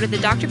involved, go to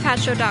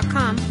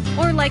thedrpatshow.com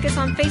or like us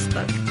on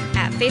Facebook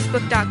at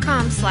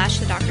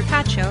facebook.com/The Dr.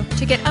 Pat Show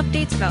to get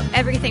updates about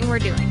everything we're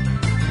doing.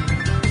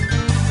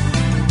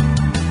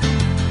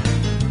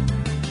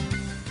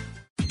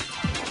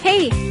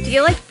 Hey, do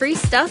you like free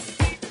stuff?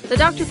 The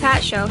Dr.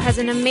 Pat Show has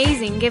an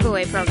amazing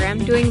giveaway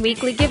program doing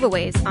weekly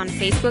giveaways on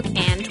Facebook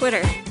and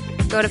Twitter.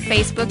 Go to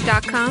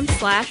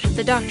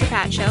facebook.com/The Dr.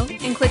 Pat Show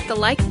and click the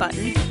like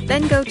button.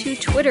 Then go to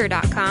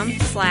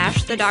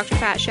twitter.com/The Dr.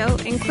 Pat Show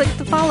and click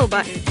the follow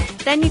button.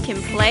 Then you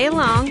can play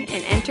along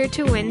and enter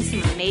to win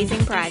some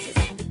amazing prizes.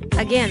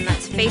 Again,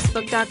 that's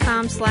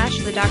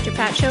facebook.com/The Dr.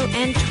 Pat Show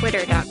and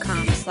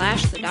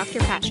twitter.com/The Dr.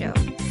 Pat Show.